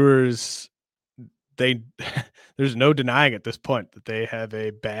the Brewers, there's no denying at this point that they have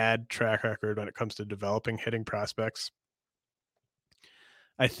a bad track record when it comes to developing hitting prospects.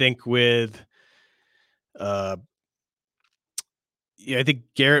 I think with, I think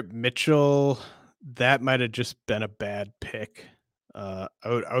Garrett Mitchell, that might have just been a bad pick. I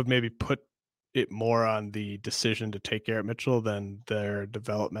would maybe put it more on the decision to take Garrett Mitchell than their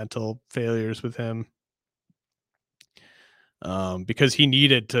developmental failures with him. Because he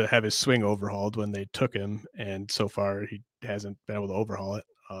needed to have his swing overhauled when they took him, and so far he hasn't been able to overhaul it.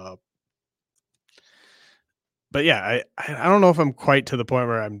 But yeah, I don't know if I'm quite to the point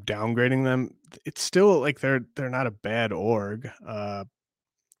where I'm downgrading them. It's still like they're not a bad org. I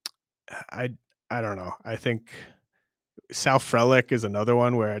don't know. I think Sal Frelick is another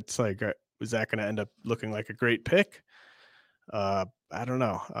one where it's like, is that going to end up looking like a great pick? I don't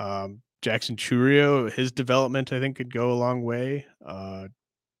know. Jackson Chourio, his development, I think, could go a long way. And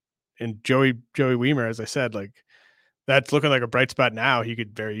Joey Wiemer, as I said, like that's looking like a bright spot now. He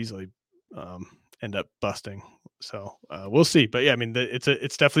could very easily end up busting. So we'll see. But yeah, I mean,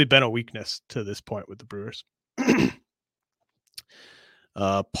 it's definitely been a weakness to this point with the Brewers.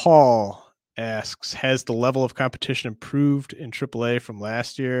 Paul asks, has the level of competition improved in AAA from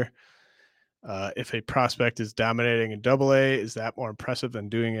last year? If a prospect is dominating in AA, is that more impressive than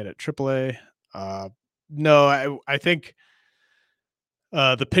doing it at AAA? No, I think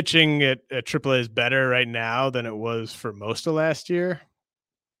the pitching at AAA is better right now than it was for most of last year.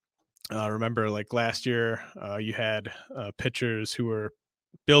 Remember, like last year, you had pitchers who were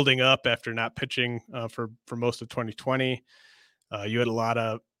building up after not pitching for most of 2020. You had a lot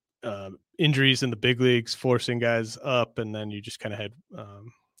of injuries in the big leagues forcing guys up, and then you just kind of had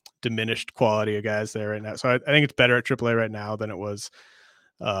diminished quality of guys there right now. So I think it's better at AAA right now than it was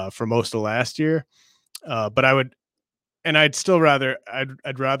for most of last year. But I'd still rather,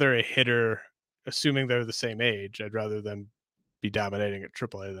 I'd rather a hitter, assuming they're the same age, I'd rather them be dominating at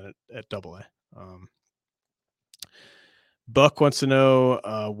AAA than at AA. Buck wants to know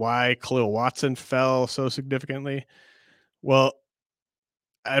why Khalil Watson fell so significantly. Well,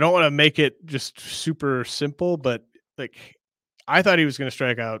 I don't want to make it just super simple, but like I thought he was going to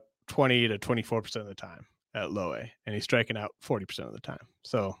strike out 20 to 24% of the time at low A, and he's striking out 40% of the time.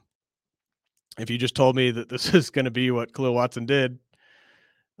 So if you just told me that this is going to be what Khalil Watson did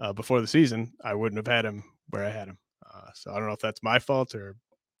before the season, I wouldn't have had him where I had him. So I don't know if that's my fault or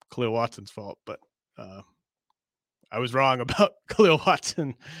Khalil Watson's fault, but I was wrong about Khalil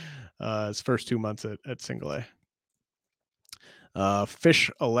Watson his first 2 months at Single A.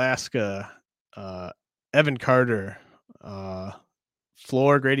 Fish Alaska, Evan Carter,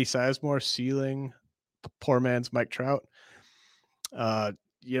 floor Grady Sizemore, ceiling poor man's Mike Trout.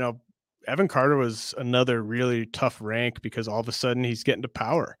 Evan Carter was another really tough rank because all of a sudden he's getting to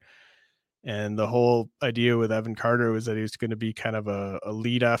power. And the whole idea with Evan Carter was that he was going to be kind of a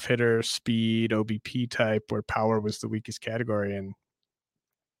leadoff hitter, speed, OBP type, where power was the weakest category. And,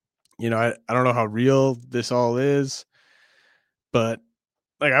 I don't know how real this all is, but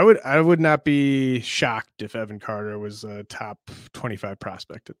like I would not be shocked if Evan Carter was a top 25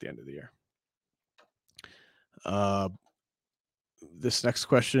 prospect at the end of the year. This next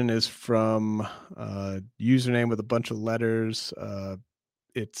question is from a username with a bunch of letters.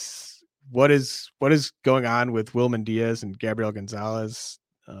 It's what is going on with Wilman Diaz and Gabriel Gonzalez?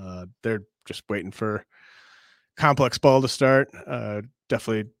 They're just waiting for complex ball to start.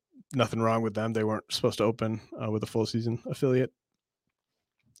 Definitely nothing wrong with them. They weren't supposed to open with a full season affiliate.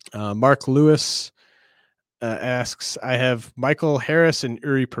 Mark Lewis asks, I have Michael Harris and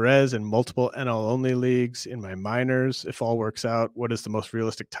Uri Perez in multiple NL only leagues in my minors. If all works out, what is the most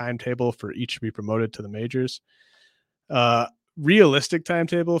realistic timetable for each to be promoted to the majors? Realistic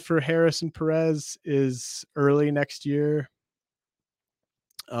timetable for Harris and Perez is early next year.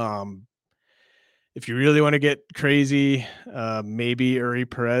 If you really want to get crazy, maybe Uri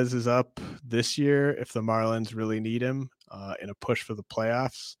Perez is up this year if the Marlins really need him in a push for the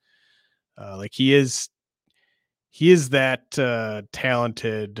playoffs. Like he is he is that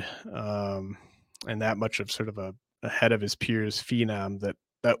talented and that much of sort of a ahead of his peers phenom that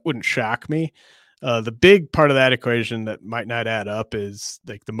wouldn't shock me. The big part of that equation that might not add up is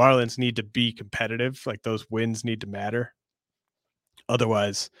like the Marlins need to be competitive. Like those wins need to matter.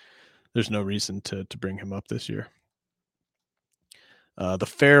 Otherwise, there's no reason to bring him up this year. The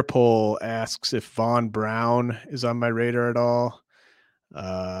Fair Poll asks if Vaughn Brown is on my radar at all.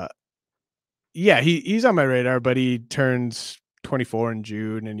 Yeah, he's on my radar, but he turns 24 in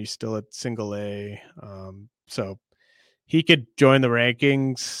June and he's still at single A. So he could join the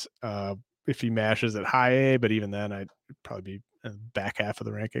rankings if he mashes at high A, but even then I'd probably be in the back half of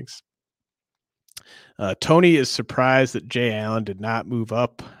the rankings. Tony is surprised that Jay Allen did not move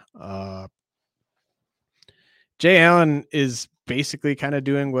up. Jay Allen is basically kind of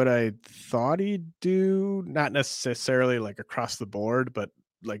doing what I thought he'd do, not necessarily like across the board, but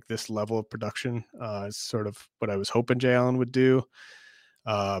like this level of production is sort of what I was hoping Jay Allen would do.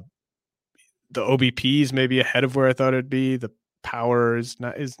 The OBP is maybe ahead of where I thought it'd be. The power is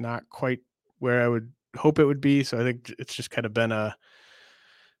not quite where I would hope it would be. So I think it's just kind of been a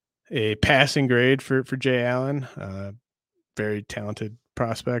passing grade for Jay Allen. Very talented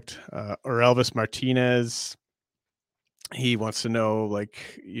prospect. Or Elvis Martinez. He wants to know, like,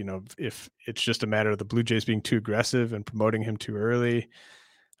 if it's just a matter of the Blue Jays being too aggressive and promoting him too early.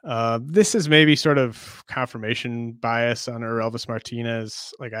 This is maybe sort of confirmation bias on Elvis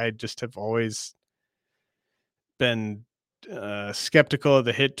Martinez. Like I just have always been skeptical of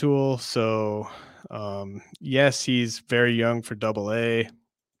the hit tool. So yes, he's very young for AA.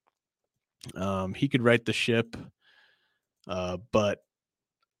 He could right the ship. But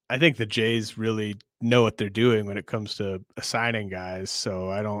I think the Jays really know what they're doing when it comes to assigning guys.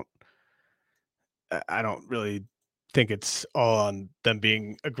 So I don't really think it's all on them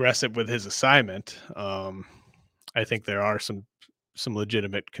being aggressive with his assignment. I think there are some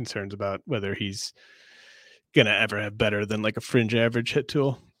legitimate concerns about whether he's going to ever have better than like a fringe average hit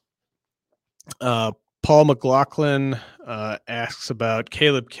tool. Paul McLaughlin asks about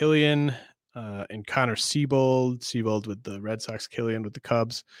Caleb Killian and Connor Siebold with the Red Sox, Killian with the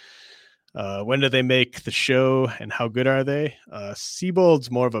Cubs. When do they make the show and how good are they?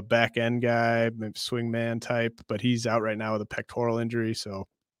 Siebold's more of a back end guy, maybe swingman type, but he's out right now with a pectoral injury. So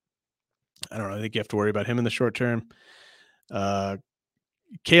I don't know. I think you have to worry about him in the short term.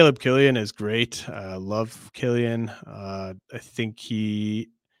 Caleb Killian is great. Love Killian. I think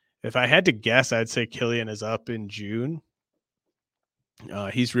if I had to guess, I'd say Killian is up in June.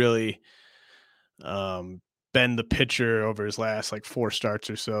 He's really been the pitcher over his last like 4 starts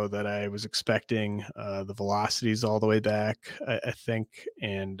or so that I was expecting. The velocity's all the way back, I think,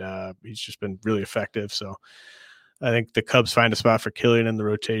 and he's just been really effective. So I think the Cubs find a spot for Killian in the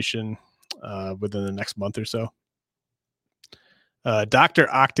rotation within the next month or so. Dr.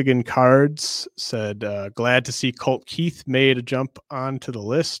 Octagon Cards said, glad to see Colt Keith made a jump onto the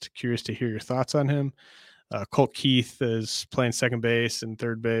list. Curious to hear your thoughts on him. Colt Keith is playing second base and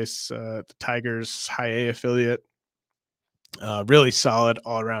third base, the Tigers high A affiliate. Really solid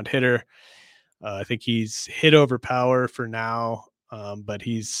all-around hitter. I think he's hit over power for now, but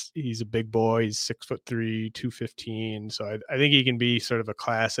he's a big boy. He's 6'3", 215. So I think he can be sort of a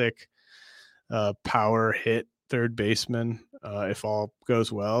classic power hit third baseman if all goes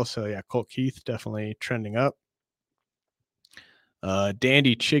well. So yeah, Colt Keith definitely trending up.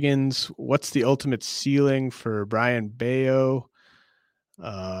 Dandy Chiggins, what's the ultimate ceiling for Brian Bayo?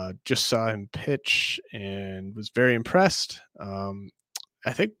 Just saw him pitch and was very impressed.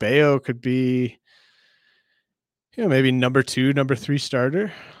 I think Bayo could be, maybe number 2, number 3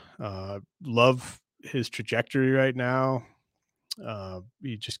 starter. Love his trajectory right now.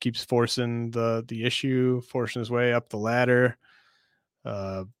 He just keeps forcing the issue, forcing his way up the ladder.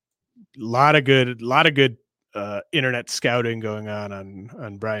 Lot of good internet scouting going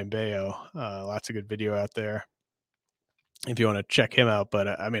on Brian Bayo. Lots of good video out there if you want to check him out. But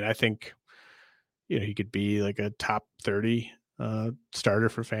I think he could be like a top 30 starter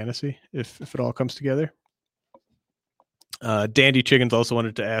for fantasy if it all comes together. Dandy Chickens also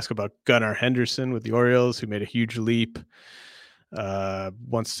wanted to ask about Gunnar Henderson with the Orioles, who made a huge leap.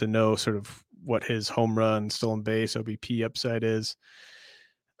 Wants to know sort of what his home run, stolen base, OBP upside is.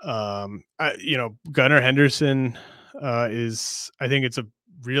 Gunnar Henderson is, I think it's a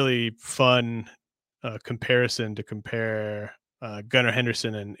really fun comparison to compare Gunnar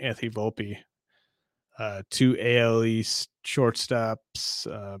Henderson and Anthony Volpe, 2 AL East shortstops.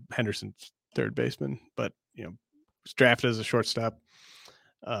 Henderson's third baseman, but was drafted as a shortstop.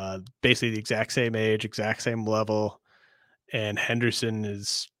 Basically the exact same age, exact same level, and Henderson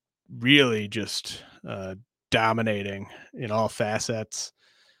is really just dominating in all facets.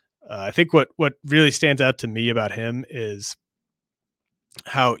 I think what really stands out to me about him is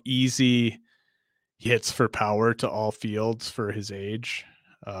how easy he hits for power to all fields for his age.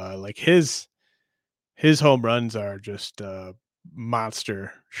 Like his home runs are just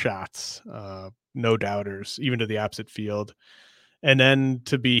monster shots, no doubters, even to the opposite field. And then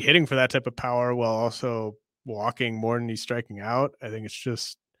to be hitting for that type of power while also walking more than he's striking out, I think it's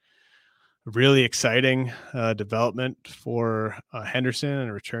just really exciting development for Henderson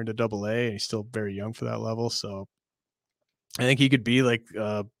and a return to Double-A. And he's still very young for that level. So I think he could be like,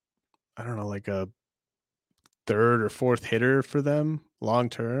 I don't know, like a third or fourth hitter for them long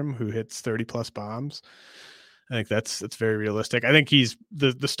term who hits 30 plus bombs. I think that's very realistic. I think he's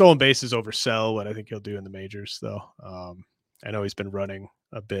the stolen bases oversell what I think he'll do in the majors, though. I know he's been running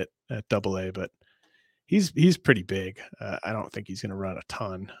a bit at Double-A, but he's pretty big. I don't think he's going to run a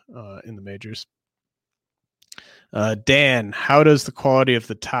ton in the majors. Dan, how does the quality of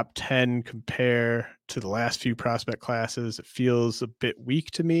the top 10 compare to the last few prospect classes? It feels a bit weak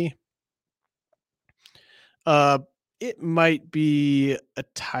to me. It might be a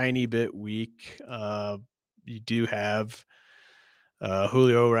tiny bit weak. You do have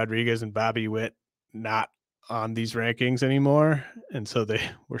Julio Rodriguez and Bobby Witt not on these rankings anymore, and so they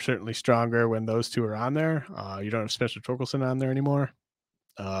were certainly stronger when those two are on there. You don't have Spencer Torkelson on there anymore.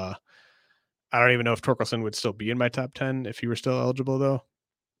 I don't even know if Torkelson would still be in my top 10 if he were still eligible, though.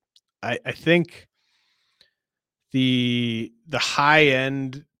 I think the high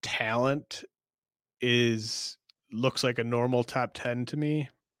end talent looks like a normal top 10 to me.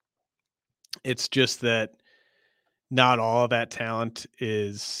 It's just that not all of that talent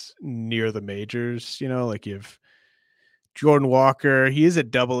is near the majors, like you have Jordan Walker. He is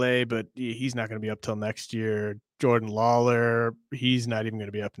at Double-A, but he's not going to be up till next year. Jordan Lawler, he's not even going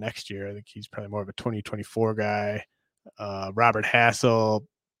to be up next year. I think he's probably more of a 2024 guy. Robert Hassel,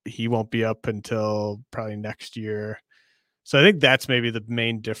 he won't be up until probably next year. So I think that's maybe the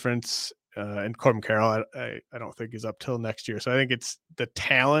main difference. And Corbin Carroll, I don't think is up till next year. So I think it's the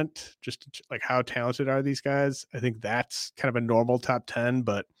talent, just like how talented are these guys? I think that's kind of a normal top 10.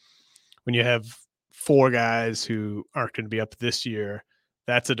 But when you have 4 guys who aren't going to be up this year,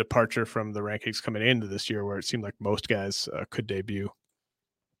 that's a departure from the rankings coming into this year, where it seemed like most guys could debut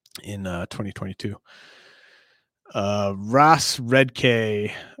in 2022. Ross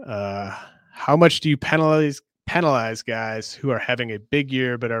Redkay, how much do you penalize guys who are having a big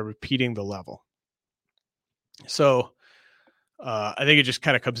year but are repeating the level? So I think it just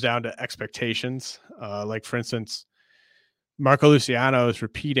kind of comes down to expectations. Like, for instance, Marco Luciano is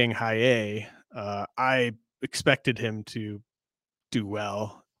repeating high A. I expected him to do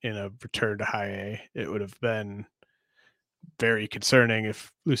well in a return to high A. It would have been very concerning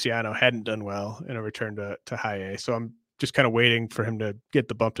if Luciano hadn't done well in a return to high A. So I'm just kind of waiting for him to get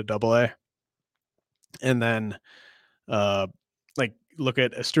the bump to Double-A. And then look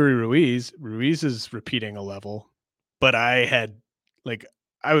at Asturi Ruiz. Ruiz is repeating a level, but I'm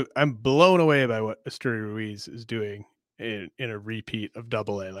blown away by what Asturi Ruiz is doing in a repeat of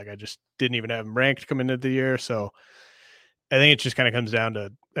Double-A. Like, I just didn't even have him ranked coming into the year. So I think it just kind of comes down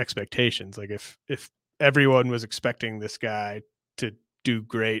to expectations. Like, if everyone was expecting this guy to do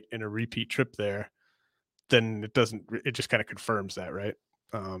great in a repeat trip there, then it just kind of confirms that, right?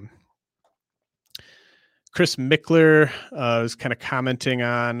 Chris Mickler was kind of commenting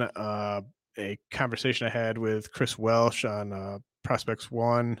on a conversation I had with Chris Welsh on Prospects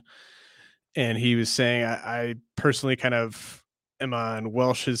One. And he was saying, I personally kind of am on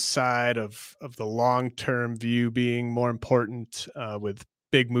Welsh's side of the long-term view being more important, with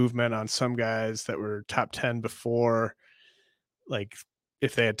big movement on some guys that were top 10 before. Like,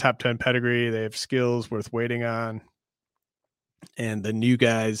 if they had top 10 pedigree, they have skills worth waiting on. And the new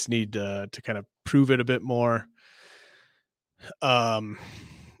guys need to kind of prove it a bit more. I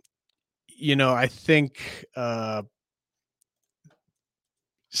think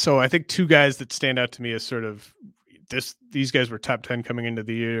so I think 2 guys that stand out to me as sort of these guys were top 10 coming into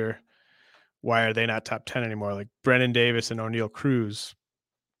the year. Why are they not top 10 anymore? Like Brennan Davis and O'Neal Cruz.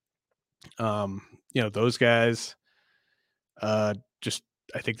 Those guys, just,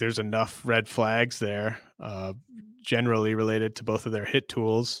 I think there's enough red flags there, generally related to both of their hit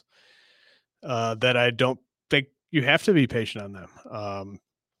tools, that I don't think you have to be patient on them.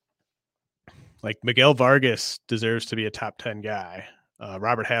 Like Miguel Vargas deserves to be a top 10 guy.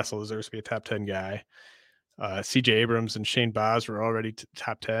 Robert Hassel deserves to be a top 10 guy. CJ Abrams and Shane Baz were already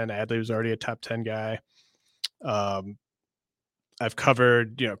top 10. Adley was already a top 10 guy. I've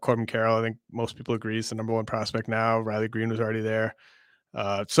covered, Corbin Carroll. I think most people agree is the number 1 prospect now. Riley Green was already there.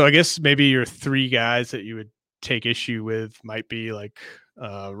 So I guess maybe your 3 guys that you would take issue with might be like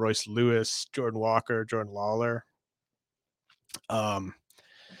Royce Lewis, Jordan Walker, Jordan Lawler.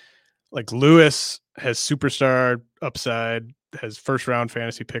 Like Lewis has superstar upside, has first round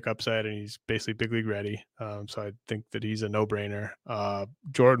fantasy pick upside, and he's basically big league ready. So I think that he's a no brainer.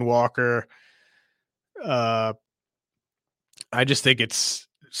 Jordan Walker, I just think it's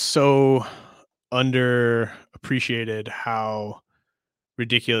so underappreciated how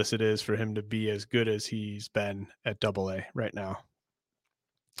ridiculous it is for him to be as good as he's been at Double-A right now.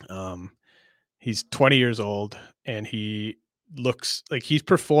 He's 20 years old and he looks like he's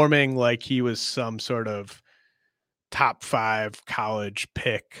performing like he was some sort of top 5 college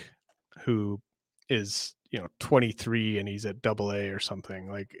pick who is, 23 and he's at Double-A or something.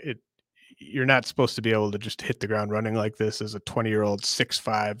 Like you're not supposed to be able to just hit the ground running like this as a 20-year-old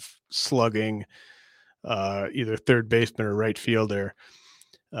 6'5" slugging either third baseman or right fielder.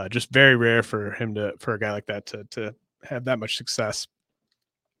 Just very rare for a guy like that to have that much success.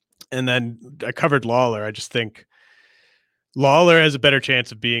 And then I covered Lawler. I just think Lawler has a better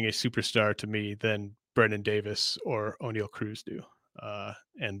chance of being a superstar to me than Brendan Davis or O'Neal Cruz do.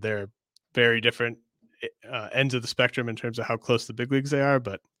 And they're very different ends of the spectrum in terms of how close to the big leagues they are.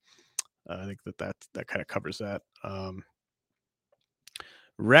 But I think that kind of covers that.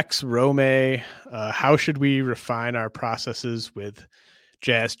 Rex Rome, how should we refine our processes with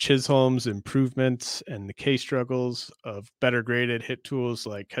Jazz Chisholm's improvements and the K struggles of better graded hit tools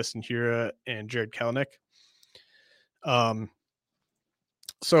like Keston Hiura and Jared Kelenic?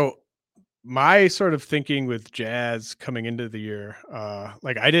 So my sort of thinking with Jazz coming into the year,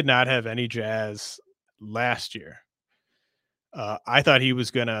 like I did not have any Jazz last year. I thought he was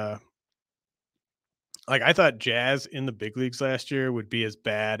gonna, like, I thought Jazz in the big leagues last year would be as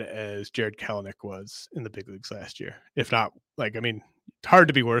bad as Jared Kelenic was in the big leagues last year. If not, like, I mean, it's hard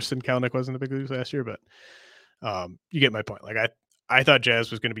to be worse than Kelenic was in the big leagues last year, but you get my point. Like I thought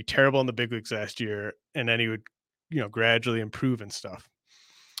Jazz was going to be terrible in the big leagues last year, and then he would, gradually improve and stuff.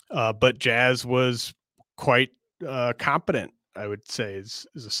 But Jazz was quite competent, I would say is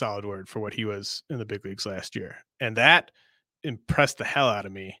a solid word for what he was in the big leagues last year. And that impressed the hell out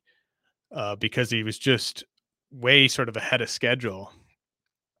of me because he was just way sort of ahead of schedule.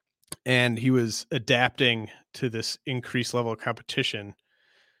 And he was adapting to this increased level of competition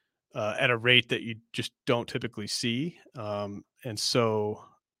at a rate that you just don't typically see. And so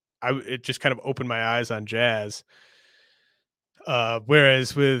it just kind of opened my eyes on Jazz.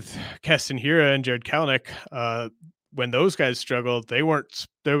 Whereas with Keston Hiura and Jared Kelenic, when those guys struggled,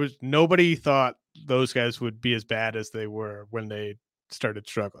 nobody thought those guys would be as bad as they were when they started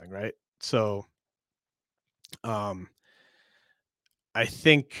struggling. Right. So, I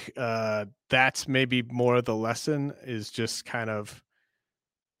think that's maybe more of the lesson is just kind of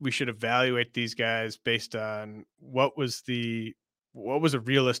we should evaluate these guys based on what was a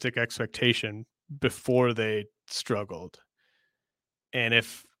realistic expectation before they struggled. And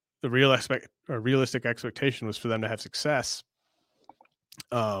if the realistic expectation was for them to have success,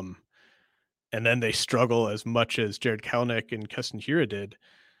 and then they struggle as much as Jared Kelenic and Keston Hiura did,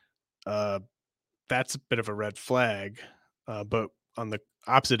 that's a bit of a red flag. But on the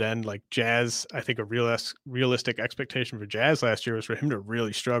opposite end, like Jazz, I think a realistic expectation for Jazz last year was for him to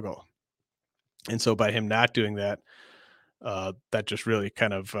really struggle. And so by him not doing that, that just really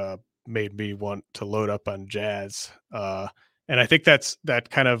kind of made me want to load up on Jazz. And I think that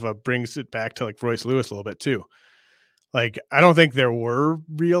kind of brings it back to like Royce Lewis a little bit too. Like, I don't think there were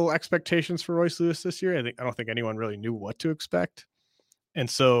real expectations for Royce Lewis this year. I don't think anyone really knew what to expect. And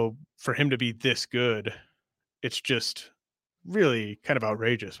so for him to be this good, it's just really kind of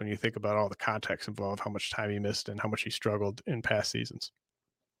outrageous when you think about all the context involved, how much time he missed and how much he struggled in past seasons.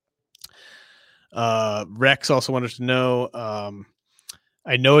 Rex also wanted to know,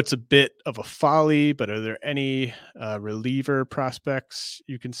 I know it's a bit of a folly, but are there any reliever prospects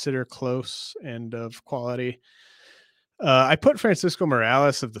you consider close and of quality? I put Francisco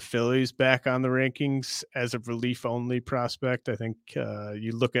Morales of the Phillies back on the rankings as a relief only prospect. I think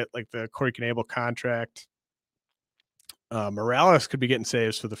you look at like the Corey Knebel contract. Morales could be getting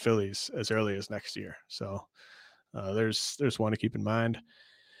saves for the Phillies as early as next year. So there's one to keep in mind.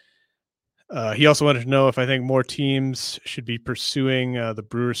 He also wanted to know if I think more teams should be pursuing the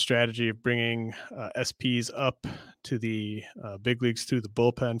Brewers' strategy of bringing SPs up to the big leagues through the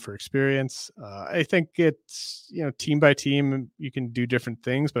bullpen for experience. I think it's, team by team, you can do different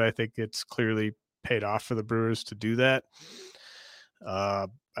things, but I think it's clearly paid off for the Brewers to do that. I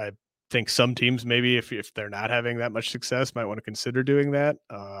think some teams, maybe if they're not having that much success, might want to consider doing that.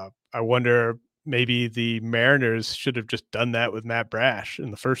 I wonder, maybe the Mariners should have just done that with Matt Brash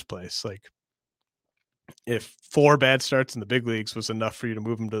in the first place. Like, if 4 bad starts in the big leagues was enough for you to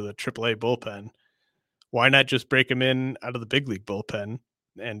move him to the AAA bullpen, why not just break him in out of the big league bullpen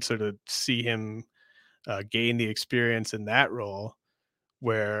and sort of see him gain the experience in that role,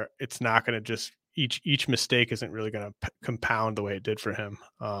 where it's not going to just each mistake isn't really going to compound the way it did for him.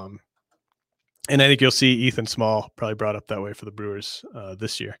 And I think you'll see Ethan Small probably brought up that way for the Brewers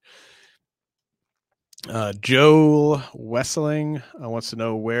this year. Joe Wesseling wants to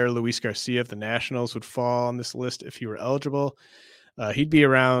know where Luis Garcia of the Nationals would fall on this list if he were eligible. He'd be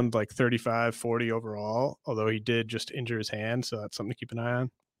around like 35, 40 overall, although he did just injure his hand, so that's something to keep an eye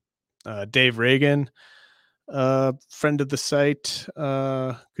on. Dave Reagan, friend of the site,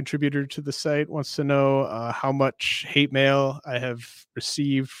 contributor to the site, wants to know how much hate mail I have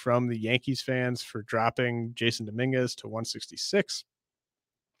received from the Yankees fans for dropping Jason Dominguez to 166.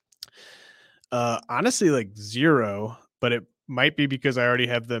 Honestly, like 0, but it might be because I already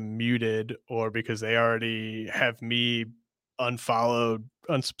have them muted or because they already have me unfollowed,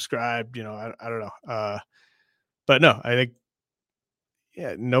 unsubscribed, I don't know. But no, I think,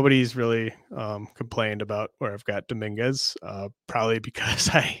 nobody's really complained about where I've got Dominguez, probably because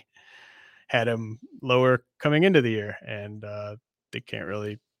I had him lower coming into the year, and they can't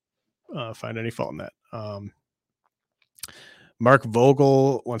really find any fault in that. Mark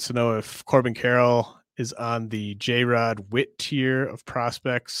Vogel wants to know if Corbin Carroll is on the J-Rod Witt tier of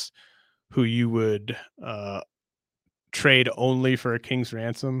prospects who you would trade only for a king's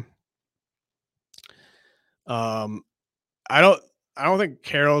ransom. I don't think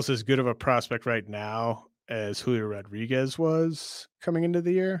Carroll's as good of a prospect right now as Julio Rodriguez was coming into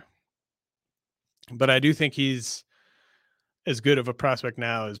the year, but I do think he's as good of a prospect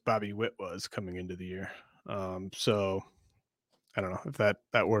now as Bobby Witt was coming into the year. So I don't know if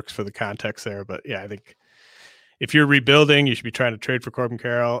that works for the context there, but yeah, I think if you're rebuilding, you should be trying to trade for Corbin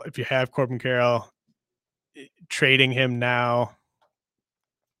Carroll. If you have Corbin Carroll, trading him now,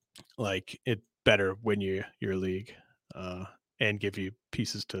 like, it better win you your league and give you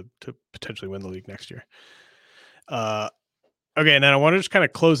pieces to potentially win the league next year. Okay, and then I want to just kind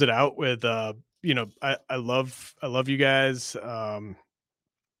of close it out with I love you guys.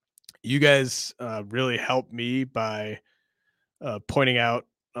 You guys really helped me by pointing out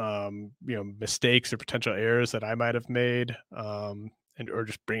mistakes or potential errors that I might have made, or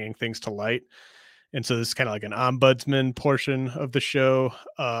just bringing things to light. And so this is kind of like an ombudsman portion of the show.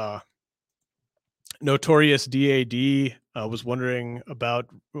 Notorious DAD was wondering about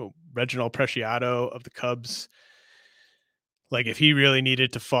Reginald Preciado of the Cubs, like if he really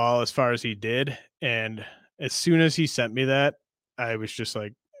needed to fall as far as he did. And as soon as he sent me that, I was just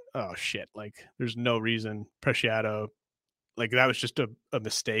like, oh shit, like there's no reason Preciado, like that was just a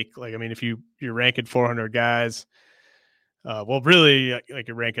mistake. Like, I mean, if you're ranking 400 guys, well, really, like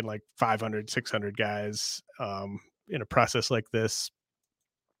you're ranking like 500, 600 guys in a process like this,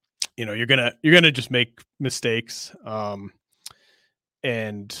 you're gonna just make mistakes.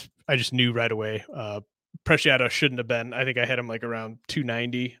 And I just knew right away, Preciado shouldn't have been. I think I had him like around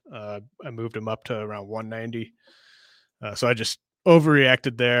 290. I moved him up to around 190. So I just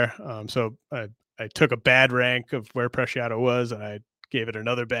overreacted there. So I took a bad rank of where Preciado was, and I gave it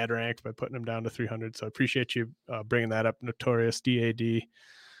another bad rank by putting him down to 300. So I appreciate you bringing that up, Notorious DAD.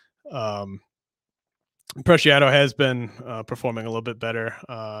 Preciado has been performing a little bit better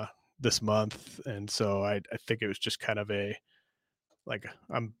this month, and so I think it was just kind of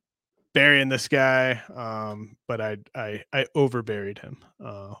I'm burying this guy, but I overburied him,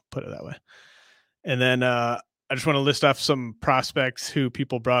 put it that way. And then I just want to list off some prospects who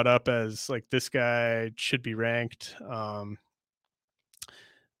people brought up as like this guy should be ranked.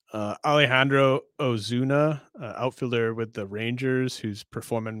 Alejandro Ozuna, outfielder with the Rangers, who's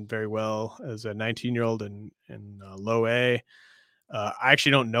performing very well as a 19-year-old in low A. I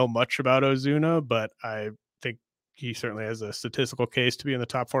actually don't know much about Ozuna, but I think he certainly has a statistical case to be in the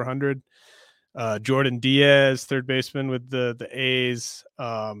top 400. Jordan Diaz, third baseman with the A's.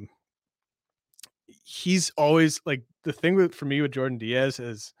 He's always like, the thing for me with Jordan Diaz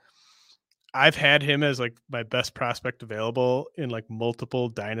is I've had him as like my best prospect available in like multiple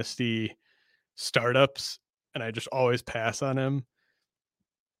dynasty startups, and I just always pass on him.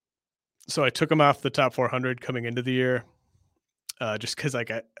 So I took him off the top 400 coming into the year, just because like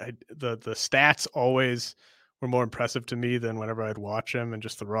the stats always were more impressive to me than whenever I'd watch him and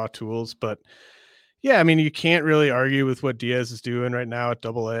just the raw tools. But yeah, I mean, you can't really argue with what Diaz is doing right now at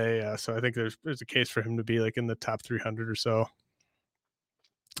AA. So I think there's a case for him to be like in the top 300 or so.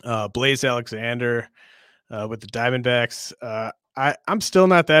 Blaze Alexander with the Diamondbacks. I'm still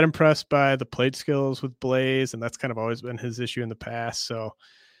not that impressed by the plate skills with Blaze, and that's kind of always been his issue in the past. So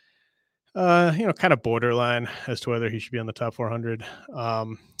kind of borderline as to whether he should be on the top 400.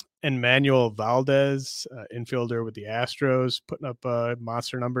 And Manuel Valdez, infielder with the Astros, putting up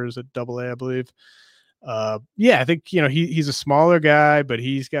monster numbers at AA, I believe. I think, he's a smaller guy, but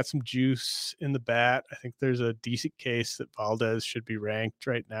he's got some juice in the bat. I think there's a decent case that Valdez should be ranked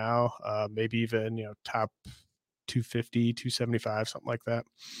right now. Maybe even, top 250, 275, something like that.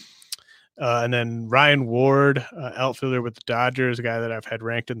 And then Ryan Ward, outfielder with the Dodgers, a guy that I've had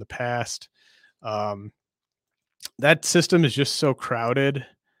ranked in the past. That system is just so crowded.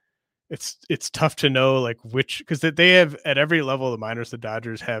 It's tough to know like which, because they have at every level of the minors, the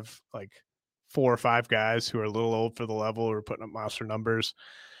Dodgers have like 4 or 5 guys who are a little old for the level or putting up monster numbers.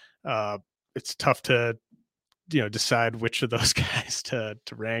 It's tough to, decide which of those guys to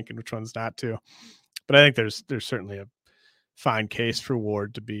rank and which ones not to. But I think there's certainly a fine case for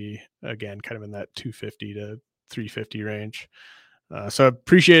Ward to be, again, kind of in that 250 to 350 range. So I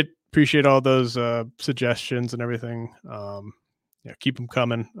appreciate all those suggestions and everything. Keep them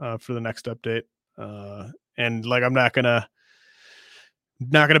coming for the next update. And like, I'm not gonna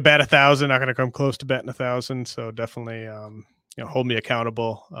bat 1,000, not gonna come close to batting 1,000. So definitely, hold me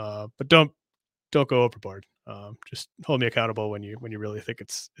accountable. But don't go overboard. Just hold me accountable when you really think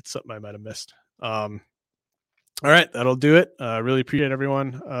it's something I might have missed. All right, that'll do it. Really appreciate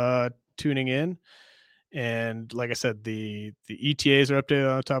everyone tuning in. And like I said, the ETAs are updated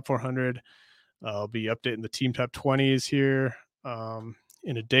on the top 400. I'll be updating the team top 20s here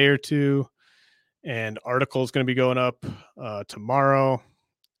in a day or two, and article is going to be going up tomorrow.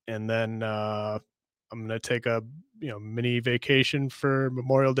 And then I'm going to take a mini vacation for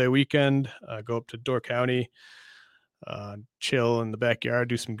Memorial Day weekend, go up to Door County, chill in the backyard,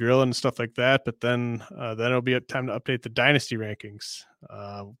 do some grilling and stuff like that. But then it'll be time to update the dynasty rankings,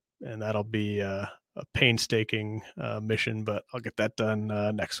 and that'll be a painstaking mission, but I'll get that done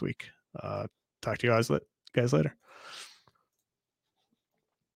next week. Talk to you guys later.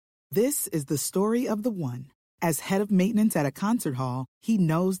 This is the story of the one. As head of maintenance at a concert hall, he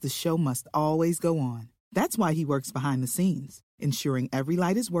knows the show must always go on. That's why he works behind the scenes, ensuring every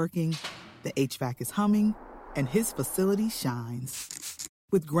light is working, the HVAC is humming, and his facility shines.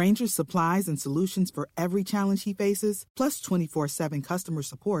 With Grainger's supplies and solutions for every challenge he faces, plus 24/7 customer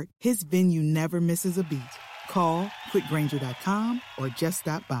support, his venue never misses a beat. Call quickgrainger.com or just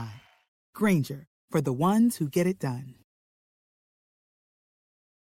stop by. Grainger, for the ones who get it done.